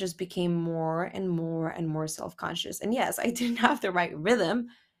time it just became more and more and more self-conscious. And yes, I didn't have the right rhythm,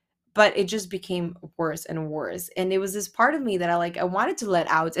 but it just became worse and worse. And it was this part of me that I wanted to let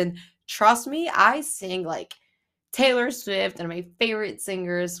out. And trust me, I sing like Taylor Swift and my favorite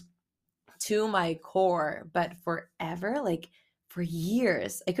singers to my core, but forever, like for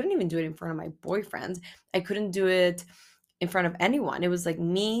years, I couldn't even do it in front of my boyfriend. I couldn't do it in front of anyone. It was like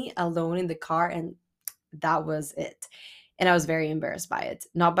me alone in the car, and that was it. And I was very embarrassed by it.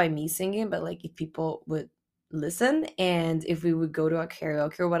 Not by me singing, but like if people would listen and if we would go to a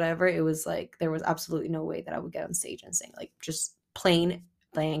karaoke or whatever, it was like there was absolutely no way that I would get on stage and sing. Like just plain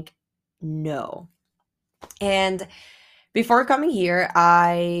blank no. And before coming here,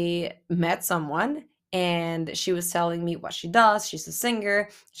 I met someone and she was telling me what she does. She's a singer.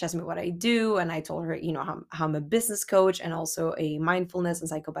 She asked me what I do. And I told her, how I'm a business coach and also a mindfulness and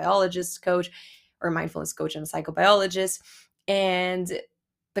psychobiologist coach, or mindfulness coach and a psychobiologist. And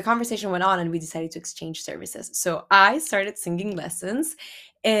the conversation went on and we decided to exchange services. So I started singing lessons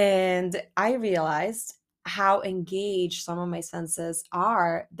and I realized how engaged some of my senses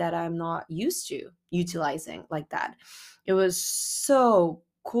are that I'm not used to utilizing like that. It was so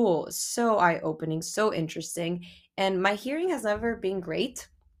cool, so eye-opening, so interesting. And my hearing has never been great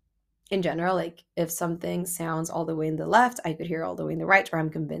in general. Like if something sounds all the way in the left, I could hear all the way in the right, or I'm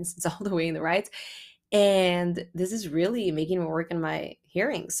convinced it's all the way in the right. And this is really making me work in my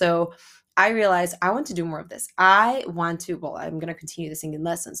hearing. So I realized I want to do more of this. I want to, well, I'm going to continue the singing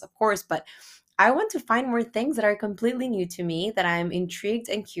lessons, of course, but I want to find more things that are completely new to me, that I'm intrigued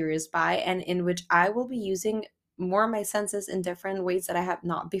and curious by, and in which I will be using more of my senses in different ways that I have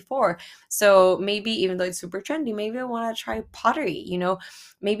not before. So maybe even though it's super trendy, maybe I want to try pottery,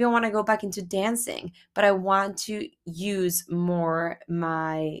 maybe I want to go back into dancing, but I want to use more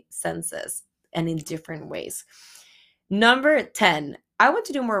my senses and in different ways. Number 10, I want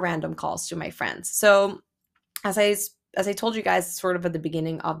to do more random calls to my friends. So as I told you guys sort of at the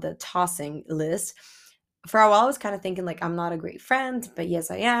beginning of the tossing list, for a while I was kind of thinking like I'm not a great friend, but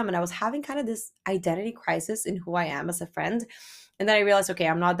yes I am, and I was having kind of this identity crisis in who I am as a friend. And then I realized, okay,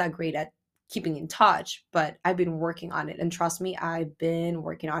 I'm not that great at keeping in touch, but I've been working on it. And trust me, I've been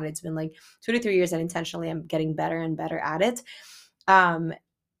working on it. It's been like 2 to 3 years, and intentionally I'm getting better and better at it. Um,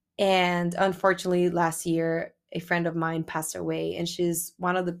 and unfortunately, last year, a friend of mine passed away, and she's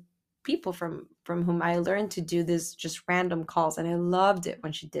one of the people from whom I learned to do this just random calls, and I loved it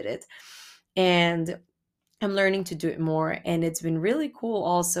when she did it. And I'm learning to do it more, and it's been really cool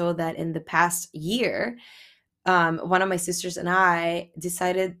also that in the past year, one of my sisters and I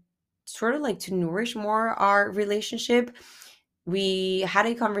decided sort of like to nourish more our relationship. We had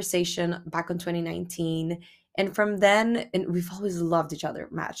a conversation back in 2019, and from then, and we've always loved each other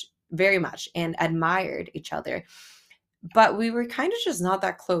very much, and admired each other. But we were kind of just not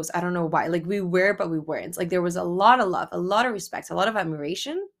that close. I don't know why. Like we were, but we weren't. Like there was a lot of love, a lot of respect, a lot of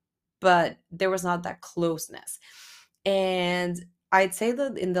admiration, but there was not that closeness. And I'd say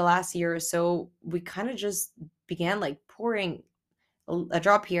that in the last year or so, we kind of just began like pouring a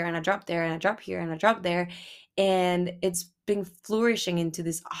drop here and a drop there and a drop here and a drop there. And it's been flourishing into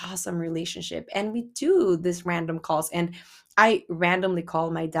this awesome relationship. And we do this random calls. And I randomly call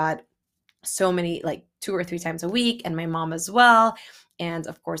my dad so many, like 2 or 3 times a week, and my mom as well. And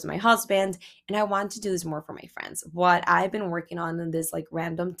of course, my husband. And I want to do this more for my friends. What I've been working on in this like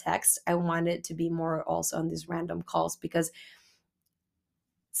random text, I want it to be more also on these random calls, because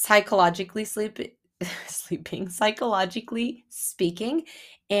psychologically sleeping, psychologically speaking,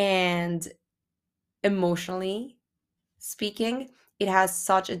 and emotionally speaking, it has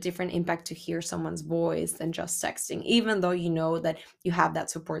such a different impact to hear someone's voice than just texting, even though you know that you have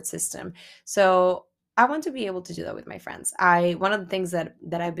that support system. So I want to be able to do that with my friends. One of the things that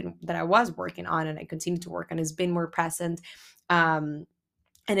I was working on, and I continue to work on, is being more present, um,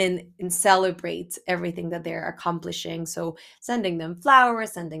 and in celebrate everything that they're accomplishing. So sending them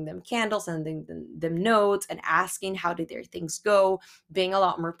flowers, sending them candles, sending them notes, and asking how did their things go, being a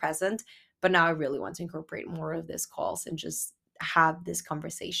lot more present. But now I really want to incorporate more of these calls and just have these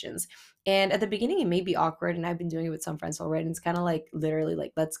conversations. And at the beginning it may be awkward, and I've been doing it with some friends already, and it's kind of like literally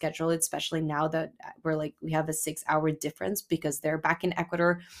like let's schedule it, especially now that we have a 6 hour difference, because they're back in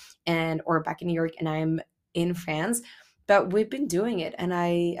Ecuador and or back in New York and I'm in France. But we've been doing it, and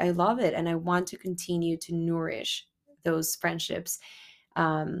I love it, and I want to continue to nourish those friendships,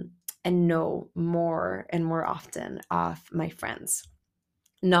 um, and know more and more often of my friends.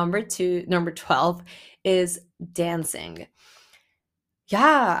 Number 12 is dancing.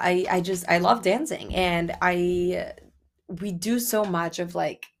 Yeah, I love dancing, and I we do so much of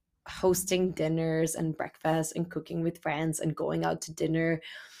like hosting dinners and breakfast and cooking with friends and going out to dinner,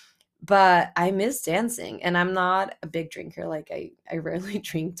 but I miss dancing, and I'm not a big drinker. Like I rarely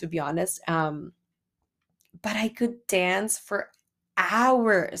drink, to be honest. But I could dance for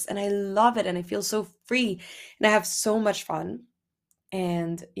hours, and I love it, and I feel so free, and I have so much fun.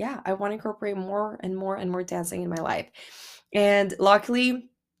 And yeah, I want to incorporate more and more and more dancing in my life. And luckily,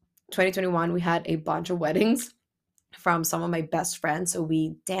 2021, we had a bunch of weddings from some of my best friends. So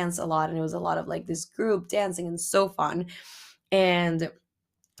we danced a lot, and it was a lot of like this group dancing and so fun. And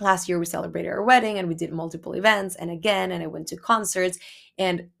last year we celebrated our wedding and we did multiple events and again, and I went to concerts.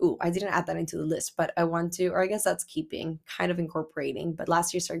 And ooh, I didn't add that into the list, but I want to, or I guess that's keeping, kind of incorporating. But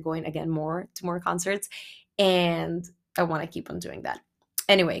last year started going again more to more concerts, and I want to keep on doing that.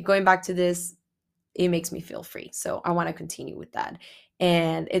 Anyway, going back to this, it makes me feel free. So I want to continue with that.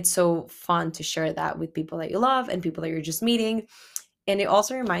 And it's so fun to share that with people that you love and people that you're just meeting. And it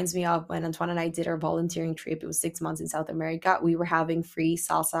also reminds me of when Antoine and I did our volunteering trip. It was 6 months in South America. We were having free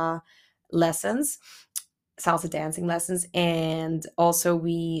lessons, salsa dancing lessons. And also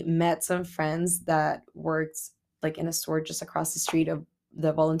we met some friends that worked like in a store just across the street of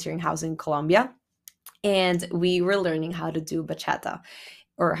the volunteering house in Colombia. And we were learning how to do bachata,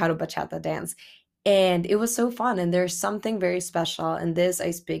 or how to bachata dance. And it was so fun. And there's something very special. And this,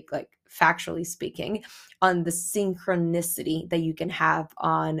 I speak like factually speaking, on the synchronicity that you can have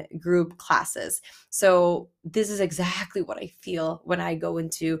on group classes. So this is exactly what I feel when I go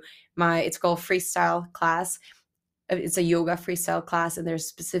into it's called freestyle class. It's a yoga freestyle class, and there's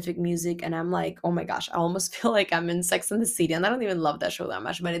specific music, and I'm like, oh my gosh, I almost feel like I'm in Sex and the City. And I don't even love that show that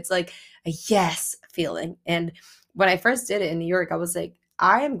much, but it's like a yes feeling. And when I first did it in New York, I was like,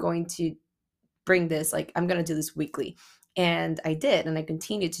 I am going to bring this, like I'm going to do this weekly. And I did, and I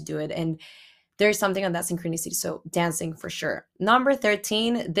continued to do it. And there's something on that synchronicity. So dancing for sure. Number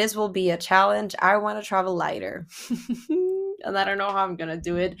 13, this will be a challenge. I want to travel lighter. And I don't know how I'm going to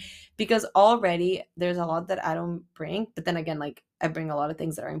do it, because already there's a lot that I don't bring. But then again, like I bring a lot of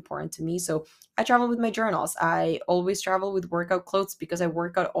things that are important to me. So I travel with my journals. I always travel with workout clothes because I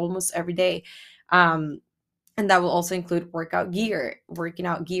work out almost every day. And that will also include working out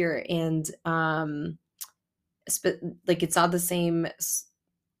gear. And like it's not the same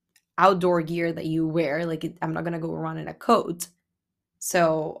outdoor gear that you wear. Like I'm not gonna go run in a coat,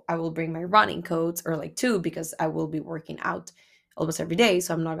 so I will bring my running coats, or like two, because I will be working out almost every day,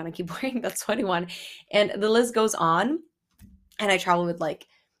 so I'm not gonna keep wearing that sweaty one. And the list goes on. And I travel with like,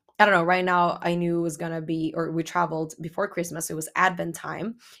 I don't know, right now I knew it was gonna be, or we traveled before Christmas, it was Advent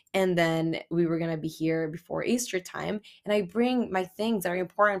time, and then we were gonna be here before Easter time. And I bring my things that are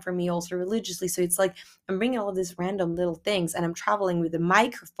important for me also religiously. So it's like I'm bringing all of these random little things, and I'm traveling with a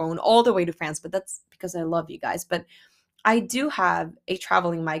microphone all the way to France, but that's because I love you guys. But I do have a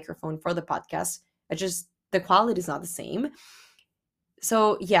traveling microphone for the podcast. The quality is not the same.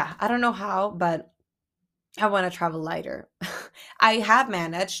 So yeah, I don't know how, but I want to travel lighter. I have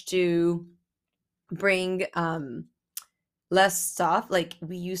managed to bring less stuff. Like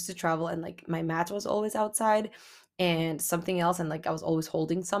we used to travel, and like my mat was always outside and something else, and like I was always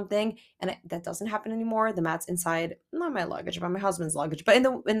holding something, and that doesn't happen anymore. The mat's inside, not my luggage, but my husband's luggage. But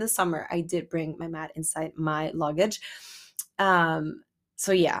in the summer I did bring my mat inside my luggage.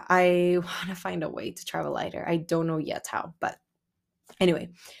 So yeah, I want to find a way to travel lighter. I don't know yet how, but anyway.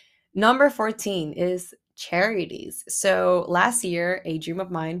 Number 14 is charities. So last year, a dream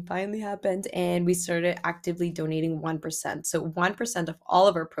of mine finally happened, and we started actively donating 1%. So 1% of all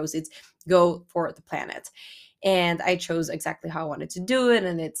of our proceeds go for the planet. And I chose exactly how I wanted to do it,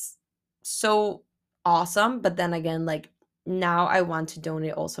 and it's so awesome. But then again, like now I want to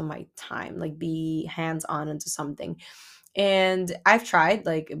donate also my time, like be hands on into something. And I've tried,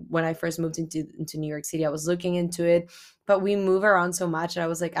 like when I first moved into New York City, I was looking into it, but we move around so much, and I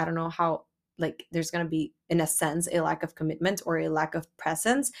was like, I don't know how, like there's going to be, in a sense, a lack of commitment or a lack of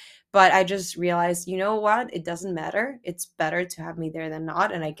presence. But I just realized, you know what, it doesn't matter. It's better to have me there than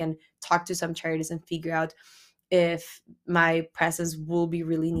not. And I can talk to some charities and figure out if my presence will be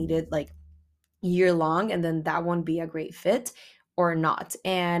really needed like year long, and then that won't be a great fit or not.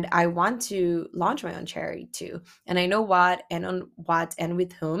 And I want to launch my own charity too, and I know what and on what and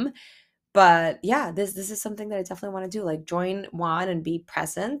with whom. But yeah, this is something that I definitely want to do, like join one and be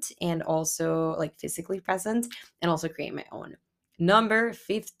present, and also like physically present, and also create my own. Number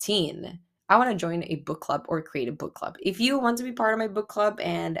 15, I want to join a book club or create a book club. If you want to be part of my book club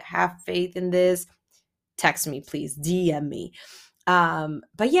and have faith in this, text me, please DM me.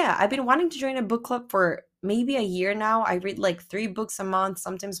 But yeah, I've been wanting to join a book club for maybe a year now. I read like 3 books a month,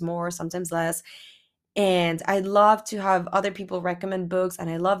 sometimes more, sometimes less. And I love to have other people recommend books, and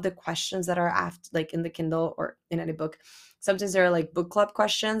I love the questions that are after, like in the Kindle or in any book. Sometimes there are like book club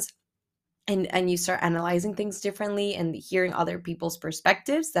questions, and you start analyzing things differently and hearing other people's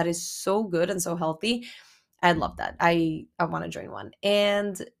perspectives. That is so good and so healthy. I love that. I want to join one,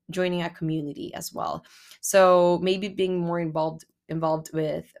 and joining a community as well. So maybe being more involved involved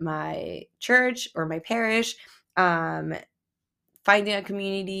with my church or my parish, um, finding a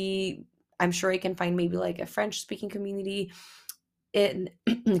community. I'm sure I can find maybe like a French speaking community in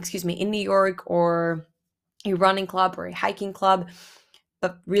excuse me, in New York, or a running club or a hiking club,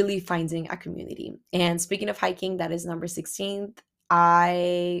 but really finding a community. And speaking of hiking, that is number 16th.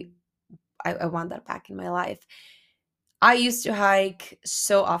 I want that back in my life. I used to hike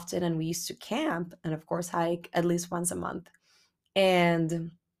so often, and we used to camp and of course hike at least once a month.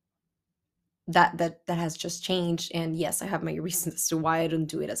 And that has just changed. And yes, I have my reasons as to why I don't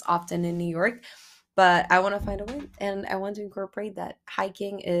do it as often in New York, but I want to find a way, and I want to incorporate that.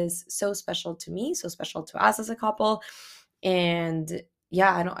 Hiking is so special to me, so special to us as a couple. And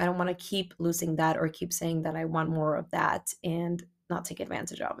yeah, I don't want to keep losing that, or keep saying that I want more of that and not take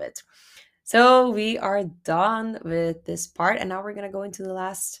advantage of it. So we are done with this part, and now we're going to go into the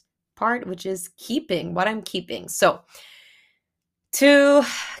last part, which is keeping, what I'm keeping. So to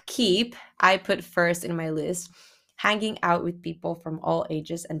keep, I put first in my list hanging out with people from all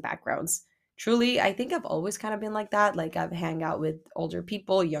ages and backgrounds. Truly, I think I've always kind of been like that. Like, I've hang out with older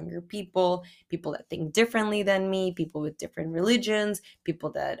people, younger people, people that think differently than me, people with different religions,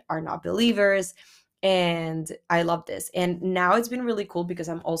 people that are not believers. And I love this. And now it's been really cool because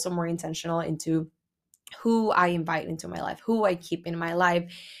I'm also more intentional into who I invite into my life, who I keep in my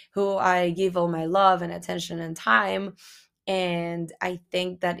life, who I give all my love and attention and time. And I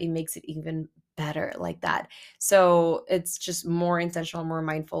think that it makes it even better like that. So it's just more intentional, more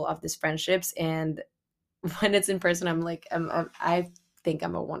mindful of these friendships. And when it's in person, I'm like, I think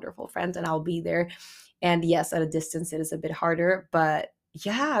I'm a wonderful friend and I'll be there. And yes, at a distance, it is a bit harder, but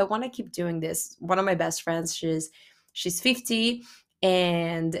yeah, I want to keep doing this. One of my best friends, she's 50,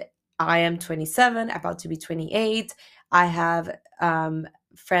 and I am 27, about to be 28. I have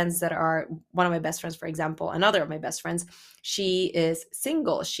friends that are, one of my best friends, for example, another of my best friends, she is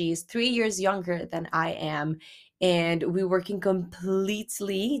single. She's 3 years younger than I am, and we work in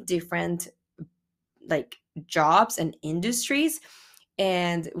completely different like jobs and industries,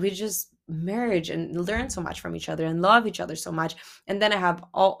 and we just merge and learn so much from each other and love each other so much. And then I have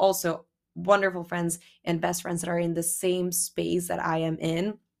also wonderful friends and best friends that are in the same space that I am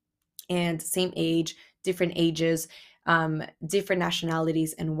in, and same age, different ages, different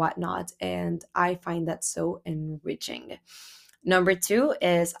nationalities and whatnot. And I find that so enriching. Number two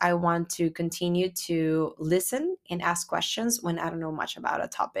is I want to continue to listen and ask questions when I don't know much about a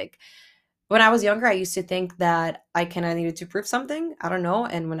topic. When I was younger, I used to think that I kind of needed to prove something. I don't know.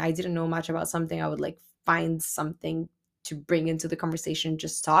 And when I didn't know much about something, I would like find something to bring into the conversation,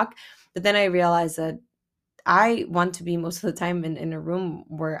 just talk. But then I realized that I want to be most of the time in a room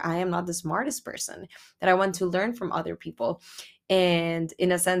where I am not the smartest person, that I want to learn from other people. And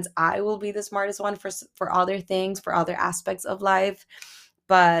in a sense, I will be the smartest one for other things, for other aspects of life.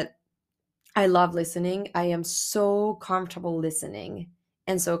 But I love listening. I am so comfortable listening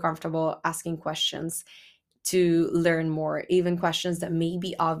and so comfortable asking questions to learn more, even questions that may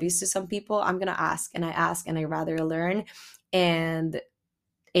be obvious to some people. I'm going to ask and I rather learn. And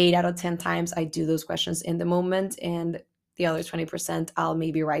 8 out of 10 times I do those questions in the moment, and the other 20% I'll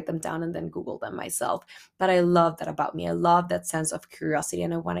maybe write them down and then Google them myself. But I love that about me. I love that sense of curiosity,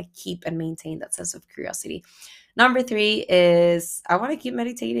 and I want to keep and maintain that sense of curiosity. Number three is I want to keep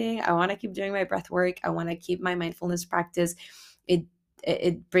meditating. I want to keep doing my breath work. I want to keep my mindfulness practice. It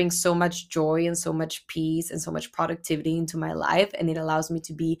it brings so much joy and so much peace and so much productivity into my life, and it allows me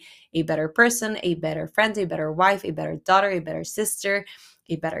to be a better person, a better friend, a better wife, a better daughter, a better sister,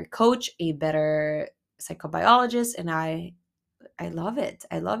 a better coach, a better psychobiologist. And I love it.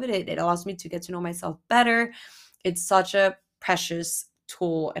 I love it. It allows me to get to know myself better. It's such a precious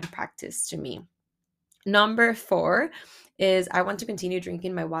tool and practice to me. Number four is I want to continue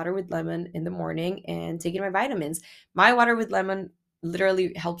drinking my water with lemon in the morning and taking my vitamins. My water with lemon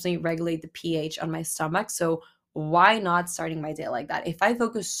literally helps me regulate the pH on my stomach. So why not starting my day like that? If I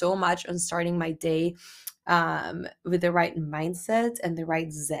focus so much on starting my day with the right mindset and the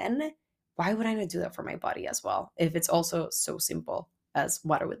right zen, why would I not do that for my body as well? If it's also so simple as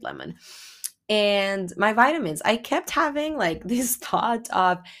water with lemon. And my vitamins, I kept having like this thought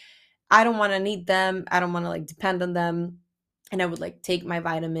of, I don't want to need them. I don't want to like depend on them. And I would like take my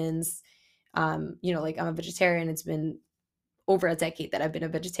vitamins. Like I'm a vegetarian. It's been over a decade that I've been a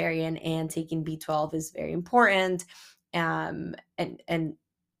vegetarian, and taking B12 is very important. And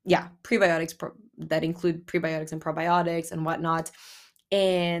yeah, prebiotics that include prebiotics and probiotics and whatnot.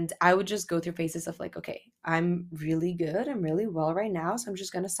 And I would just go through phases of like, okay, I'm really good. I'm really well right now. So I'm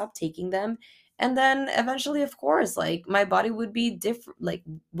just going to stop taking them. And then eventually, of course, like my body would be different, like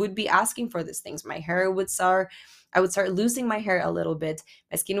would be asking for these things. My hair would start, I would start losing my hair a little bit.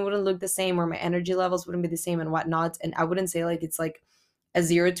 My skin wouldn't look the same, or my energy levels wouldn't be the same and whatnot. And I wouldn't say like it's like a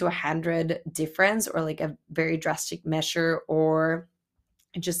 0 to 100 difference, or like a very drastic measure, or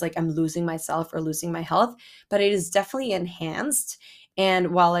just like I'm losing myself or losing my health, but it is definitely enhanced.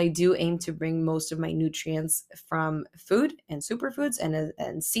 And while I do aim to bring most of my nutrients from food and superfoods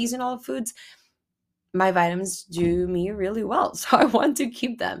and seasonal foods, my vitamins do me really well. So I want to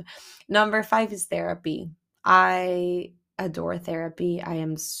keep them. Number 5 is therapy. I adore therapy. I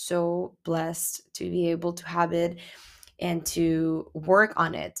am so blessed to be able to have it and to work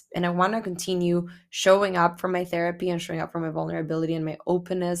on it. And I want to continue showing up for my therapy and showing up for my vulnerability and my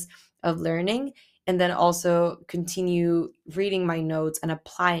openness of learning. And then also continue reading my notes and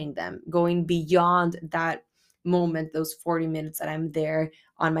applying them, going beyond that moment, those 40 minutes that I'm there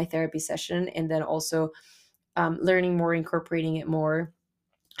on my therapy session. And then also learning more, incorporating it more,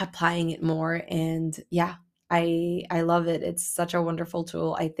 applying it more. And yeah, I love it. It's such a wonderful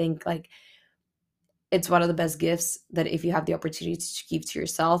tool. I think like it's one of the best gifts that if you have the opportunity to give to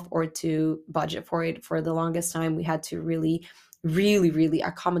yourself or to budget for it. For the longest time, we had to really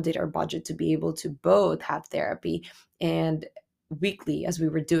accommodate our budget to be able to both have therapy and weekly as we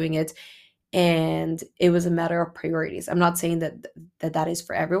were doing it. And it was a matter of priorities. I'm not saying that is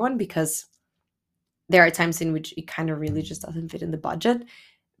for everyone, because there are times in which it kind of really just doesn't fit in the budget.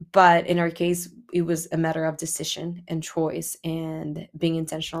 But in our case, it was a matter of decision and choice and being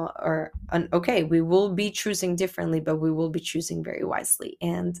intentional, or okay, we will be choosing differently, but we will be choosing very wisely.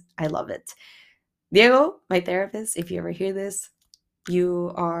 And I love it. Diego, my therapist, if you ever hear this,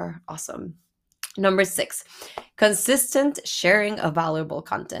 you are awesome. Number 6, consistent sharing of valuable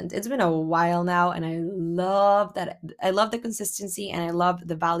content. It's been a while now, and I love that. I love the consistency, and I love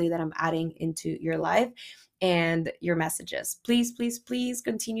the value that I'm adding into your life and your messages. Please, please, please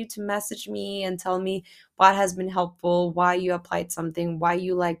continue to message me and tell me what has been helpful, why you applied something, why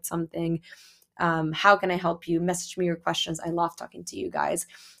you liked something. How can I help you? Message me your questions. I love talking to you guys.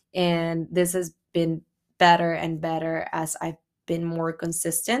 And this has been better and better as I've been more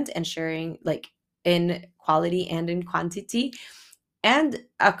consistent and sharing, like in quality and in quantity, and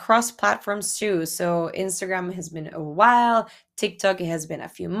across platforms too. So Instagram has been a while, TikTok it has been a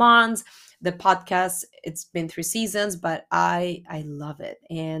few months, the podcast it's been 3 seasons, but I love it.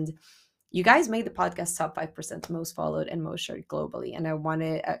 And you guys made the podcast top 5% most followed and most shared globally, and I want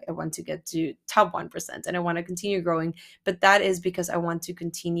to get to top 1%, and I want to continue growing. But that is because I want to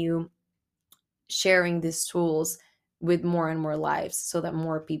continue sharing these tools with more and more lives so that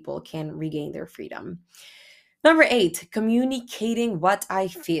more people can regain their freedom. Number 8, communicating what I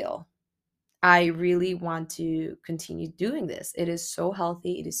feel. I really want to continue doing this. It is so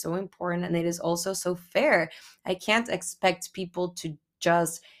healthy, it is so important, and it is also so fair. I can't expect people to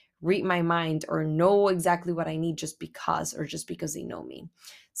just read my mind or know exactly what I need just because they know me.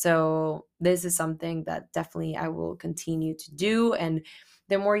 So, this is something that definitely I will continue to do. And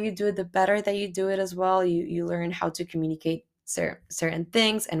the more you do it, the better that you do it as well. You learn how to communicate certain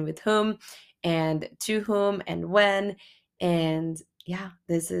things, and with whom, and to whom, and when. And yeah,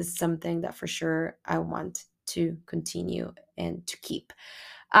 this is something that for sure I want to continue and to keep.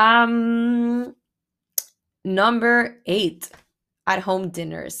 Um, Number 8, at home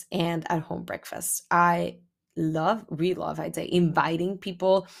dinners and at home breakfast. We love, I'd say, inviting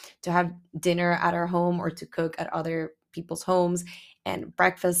people to have dinner at our home or to cook at other people's homes, and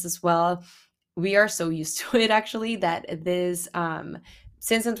breakfast as well. We are so used to it actually that this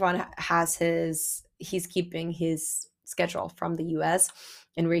since Antoine has he's keeping his schedule from the US,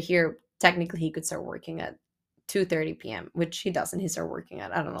 and we're here, technically he could start working at 2:30 p.m., which he doesn't. He started working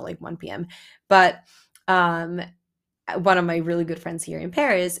at, I don't know, like 1 p.m. But um one of my really good friends here in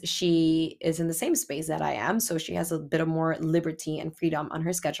Paris, she is in the same space that I am, so she has a bit of more liberty and freedom on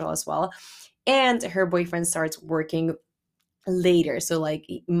her schedule as well. And her boyfriend starts working later. So like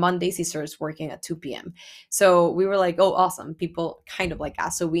Mondays he starts working at 2 p.m. So we were like, oh awesome. People kind of like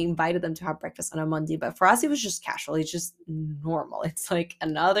us. So we invited them to have breakfast on a Monday. But for us it was just casual. It's just normal. It's like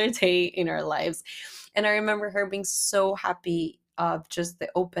another day in our lives. And I remember her being so happy of just the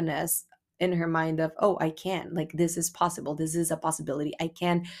openness in her mind of, oh, I can. Like this is possible. This is a possibility. I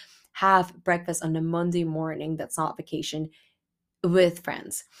can have breakfast on a Monday morning that's not vacation with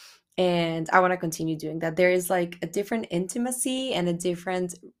friends. And I want to continue doing that. There is like a different intimacy and a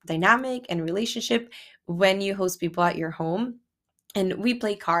different dynamic and relationship when you host people at your home, and we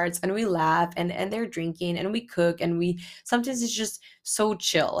play cards and we laugh, and they're drinking and we cook, and we sometimes it's just so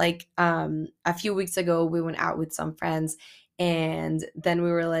chill. Like a few weeks ago we went out with some friends, and then we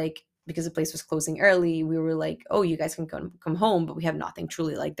were like, because the place was closing early, we were like, oh, you guys can come home, but we have nothing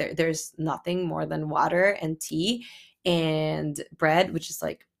truly. Like there's nothing more than water and tea and bread, which is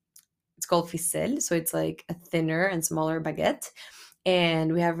like, it's called ficelle, so it's like a thinner and smaller baguette.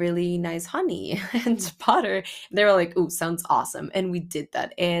 And we have really nice honey and butter. They were like, "Ooh, sounds awesome!" And we did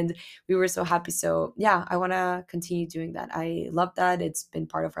that, and we were so happy. So yeah, I want to continue doing that. I love that. It's been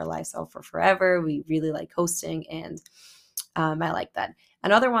part of our lifestyle for forever. We really like hosting, and I like that.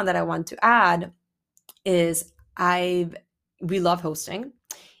 Another one that I want to add is I've we love hosting,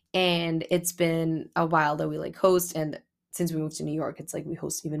 and it's been a while that we like host. And since we moved to New York, it's like we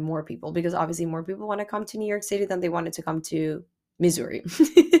host even more people, because obviously more people want to come to New York City than they wanted to come to Missouri.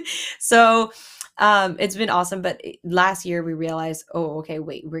 So it's been awesome. But last year we realized, oh, okay,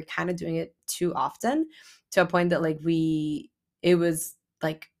 wait, we're kind of doing it too often, to a point that like it was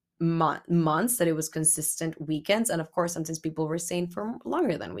like months that it was consistent weekends. And of course, sometimes people were staying for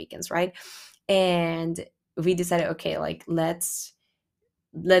longer than weekends, right? And we decided, okay, like let's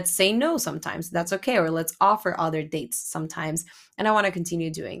say no sometimes, that's okay, or let's offer other dates sometimes. And I want to continue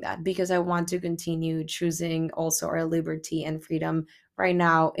doing that, because I want to continue choosing also our liberty and freedom right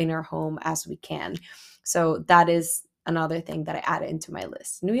now in our home as we can. So that is another thing that I added into my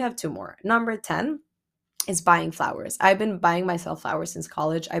list. And we have two more. Number 10 is buying flowers. I've been buying myself flowers since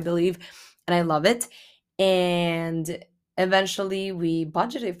college, I believe, and I love it. And eventually we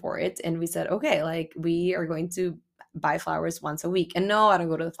budgeted for it, and we said, okay, like we are going to buy flowers once a week. And no, I don't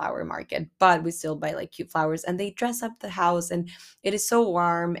go to the flower market, but we still buy like cute flowers, and they dress up the house, and it is so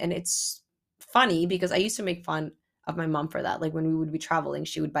warm. And it's funny because I used to make fun of my mom for that. Like when we would be traveling,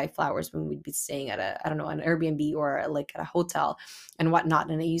 she would buy flowers when we'd be staying at a, I don't know, an Airbnb or like at a hotel and whatnot.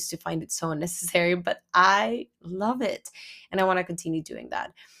 And I used to find it so unnecessary, but I love it. And I want to continue doing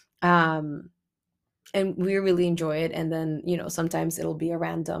that. Um, and we really enjoy it. And then, sometimes it'll be a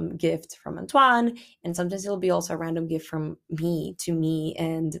random gift from Antoine, and sometimes it'll be also a random gift from me to me.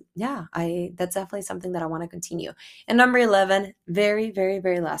 And yeah, that's definitely something that I want to continue. And number 11, very, very,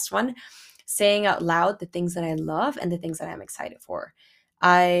 very last one, saying out loud the things that I love and the things that I'm excited for.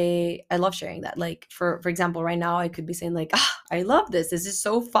 I love sharing that. Like for example, right now I could be saying like, I love this. This is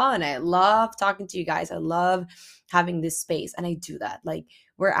so fun. I love talking to you guys. I love having this space. And I do that. Like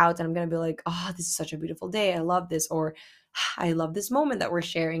we're out and I'm gonna be like, oh, this is such a beautiful day. I love this. Or I love this moment that we're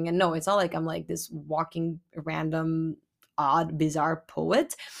sharing. And no, it's not like I'm like this walking random odd bizarre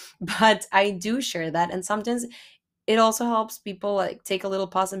poet, but I do share that. And sometimes it also helps people like take a little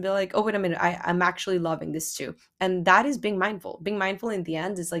pause and be like, oh, wait a minute, I'm actually loving this too. And that is being mindful. Being mindful in the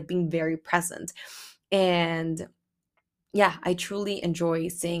end is like being very present. And yeah, I truly enjoy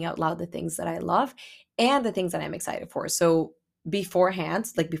saying out loud the things that I love and the things that I'm excited for. So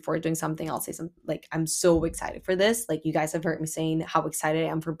beforehand, like before doing something, I'll say something like, I'm so excited for this. Like you guys have heard me saying how excited I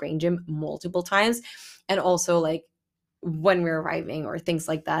am for Brain Gym multiple times. And also like when we're arriving or things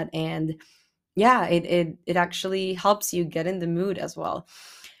like that. And yeah, it actually helps you get in the mood as well.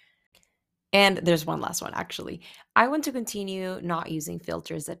 And there's one last one actually. I want to continue not using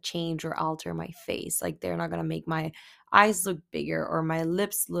filters that change or alter my face. Like they're not going to make my eyes look bigger or my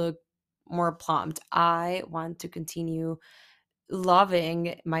lips look more plumped. I want to continue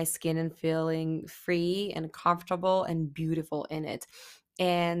loving my skin and feeling free and comfortable and beautiful in it.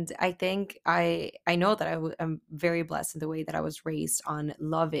 And I think I know that I'm very blessed in the way that I was raised on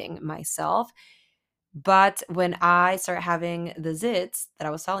loving myself. But when I started having the zits that I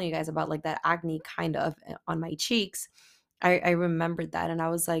was telling you guys about, like that acne kind of on my cheeks, I remembered that. And I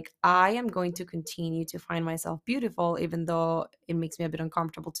was like, I am going to continue to find myself beautiful, even though it makes me a bit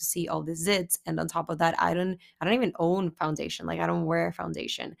uncomfortable to see all the zits. And on top of that, I don't even own foundation. Like I don't wear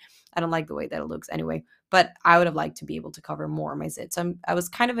foundation. I don't like the way that it looks anyway. But I would have liked to be able to cover more of my zits. So I was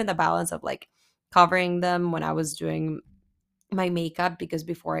kind of in the balance of like covering them when I was doing my makeup, because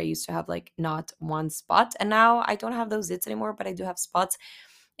before I used to have like not one spot, and now I don't have those zits anymore, but I do have spots,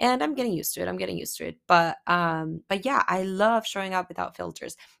 and I'm getting used to it. But yeah, I love showing up without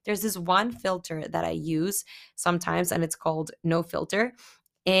filters. There's this one filter that I use sometimes, and it's called No Filter,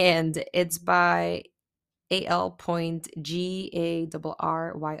 and it's by al.garryo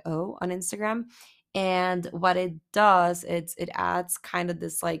on Instagram. And what it does, it adds kind of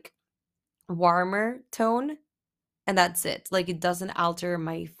this like warmer tone, and that's it. Like it doesn't alter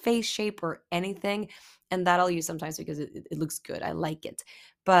my face shape or anything. And that I'll use sometimes because it looks good. I like it.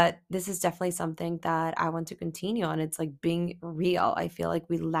 But this is definitely something that I want to continue on. It's like being real. I feel like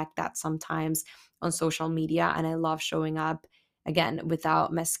we lack that sometimes on social media. And I love showing up again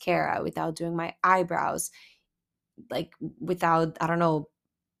without mascara, without doing my eyebrows, like without, I don't know,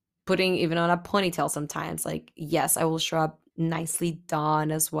 putting even on a ponytail sometimes. Like, yes, I will show up nicely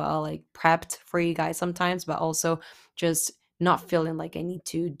done as well, like prepped for you guys sometimes, but also just not feeling like I need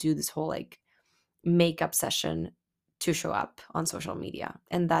to do this whole like makeup session to show up on social media.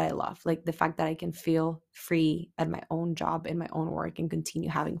 And that I love, like the fact that I can feel free at my own job, in my own work, and continue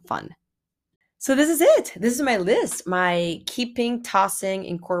having fun. So this is it. This is my list, my keeping, tossing,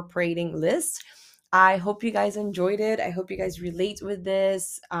 incorporating list. I hope you guys enjoyed it. I hope you guys relate with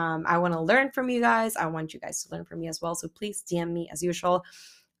this. I want to learn from you guys. I want you guys to learn from me as well. So please DM me as usual.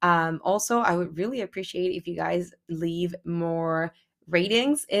 Also, I would really appreciate if you guys leave more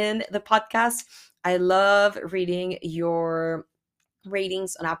ratings in the podcast. I love reading your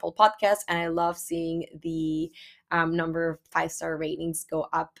ratings on Apple Podcasts, and I love seeing the number of 5-star ratings go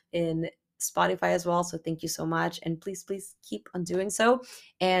up in Spotify as well. So thank you so much, and please keep on doing so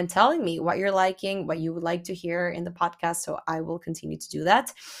and telling me what you're liking, what you would like to hear in the podcast, so I will continue to do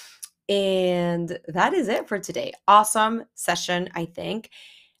that. And that is it for today. Awesome session, I think.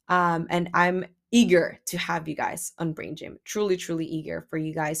 And I'm eager to have you guys on Brain Gym. Truly eager for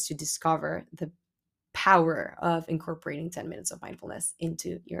you guys to discover the power of incorporating 10 minutes of mindfulness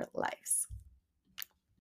into your lives.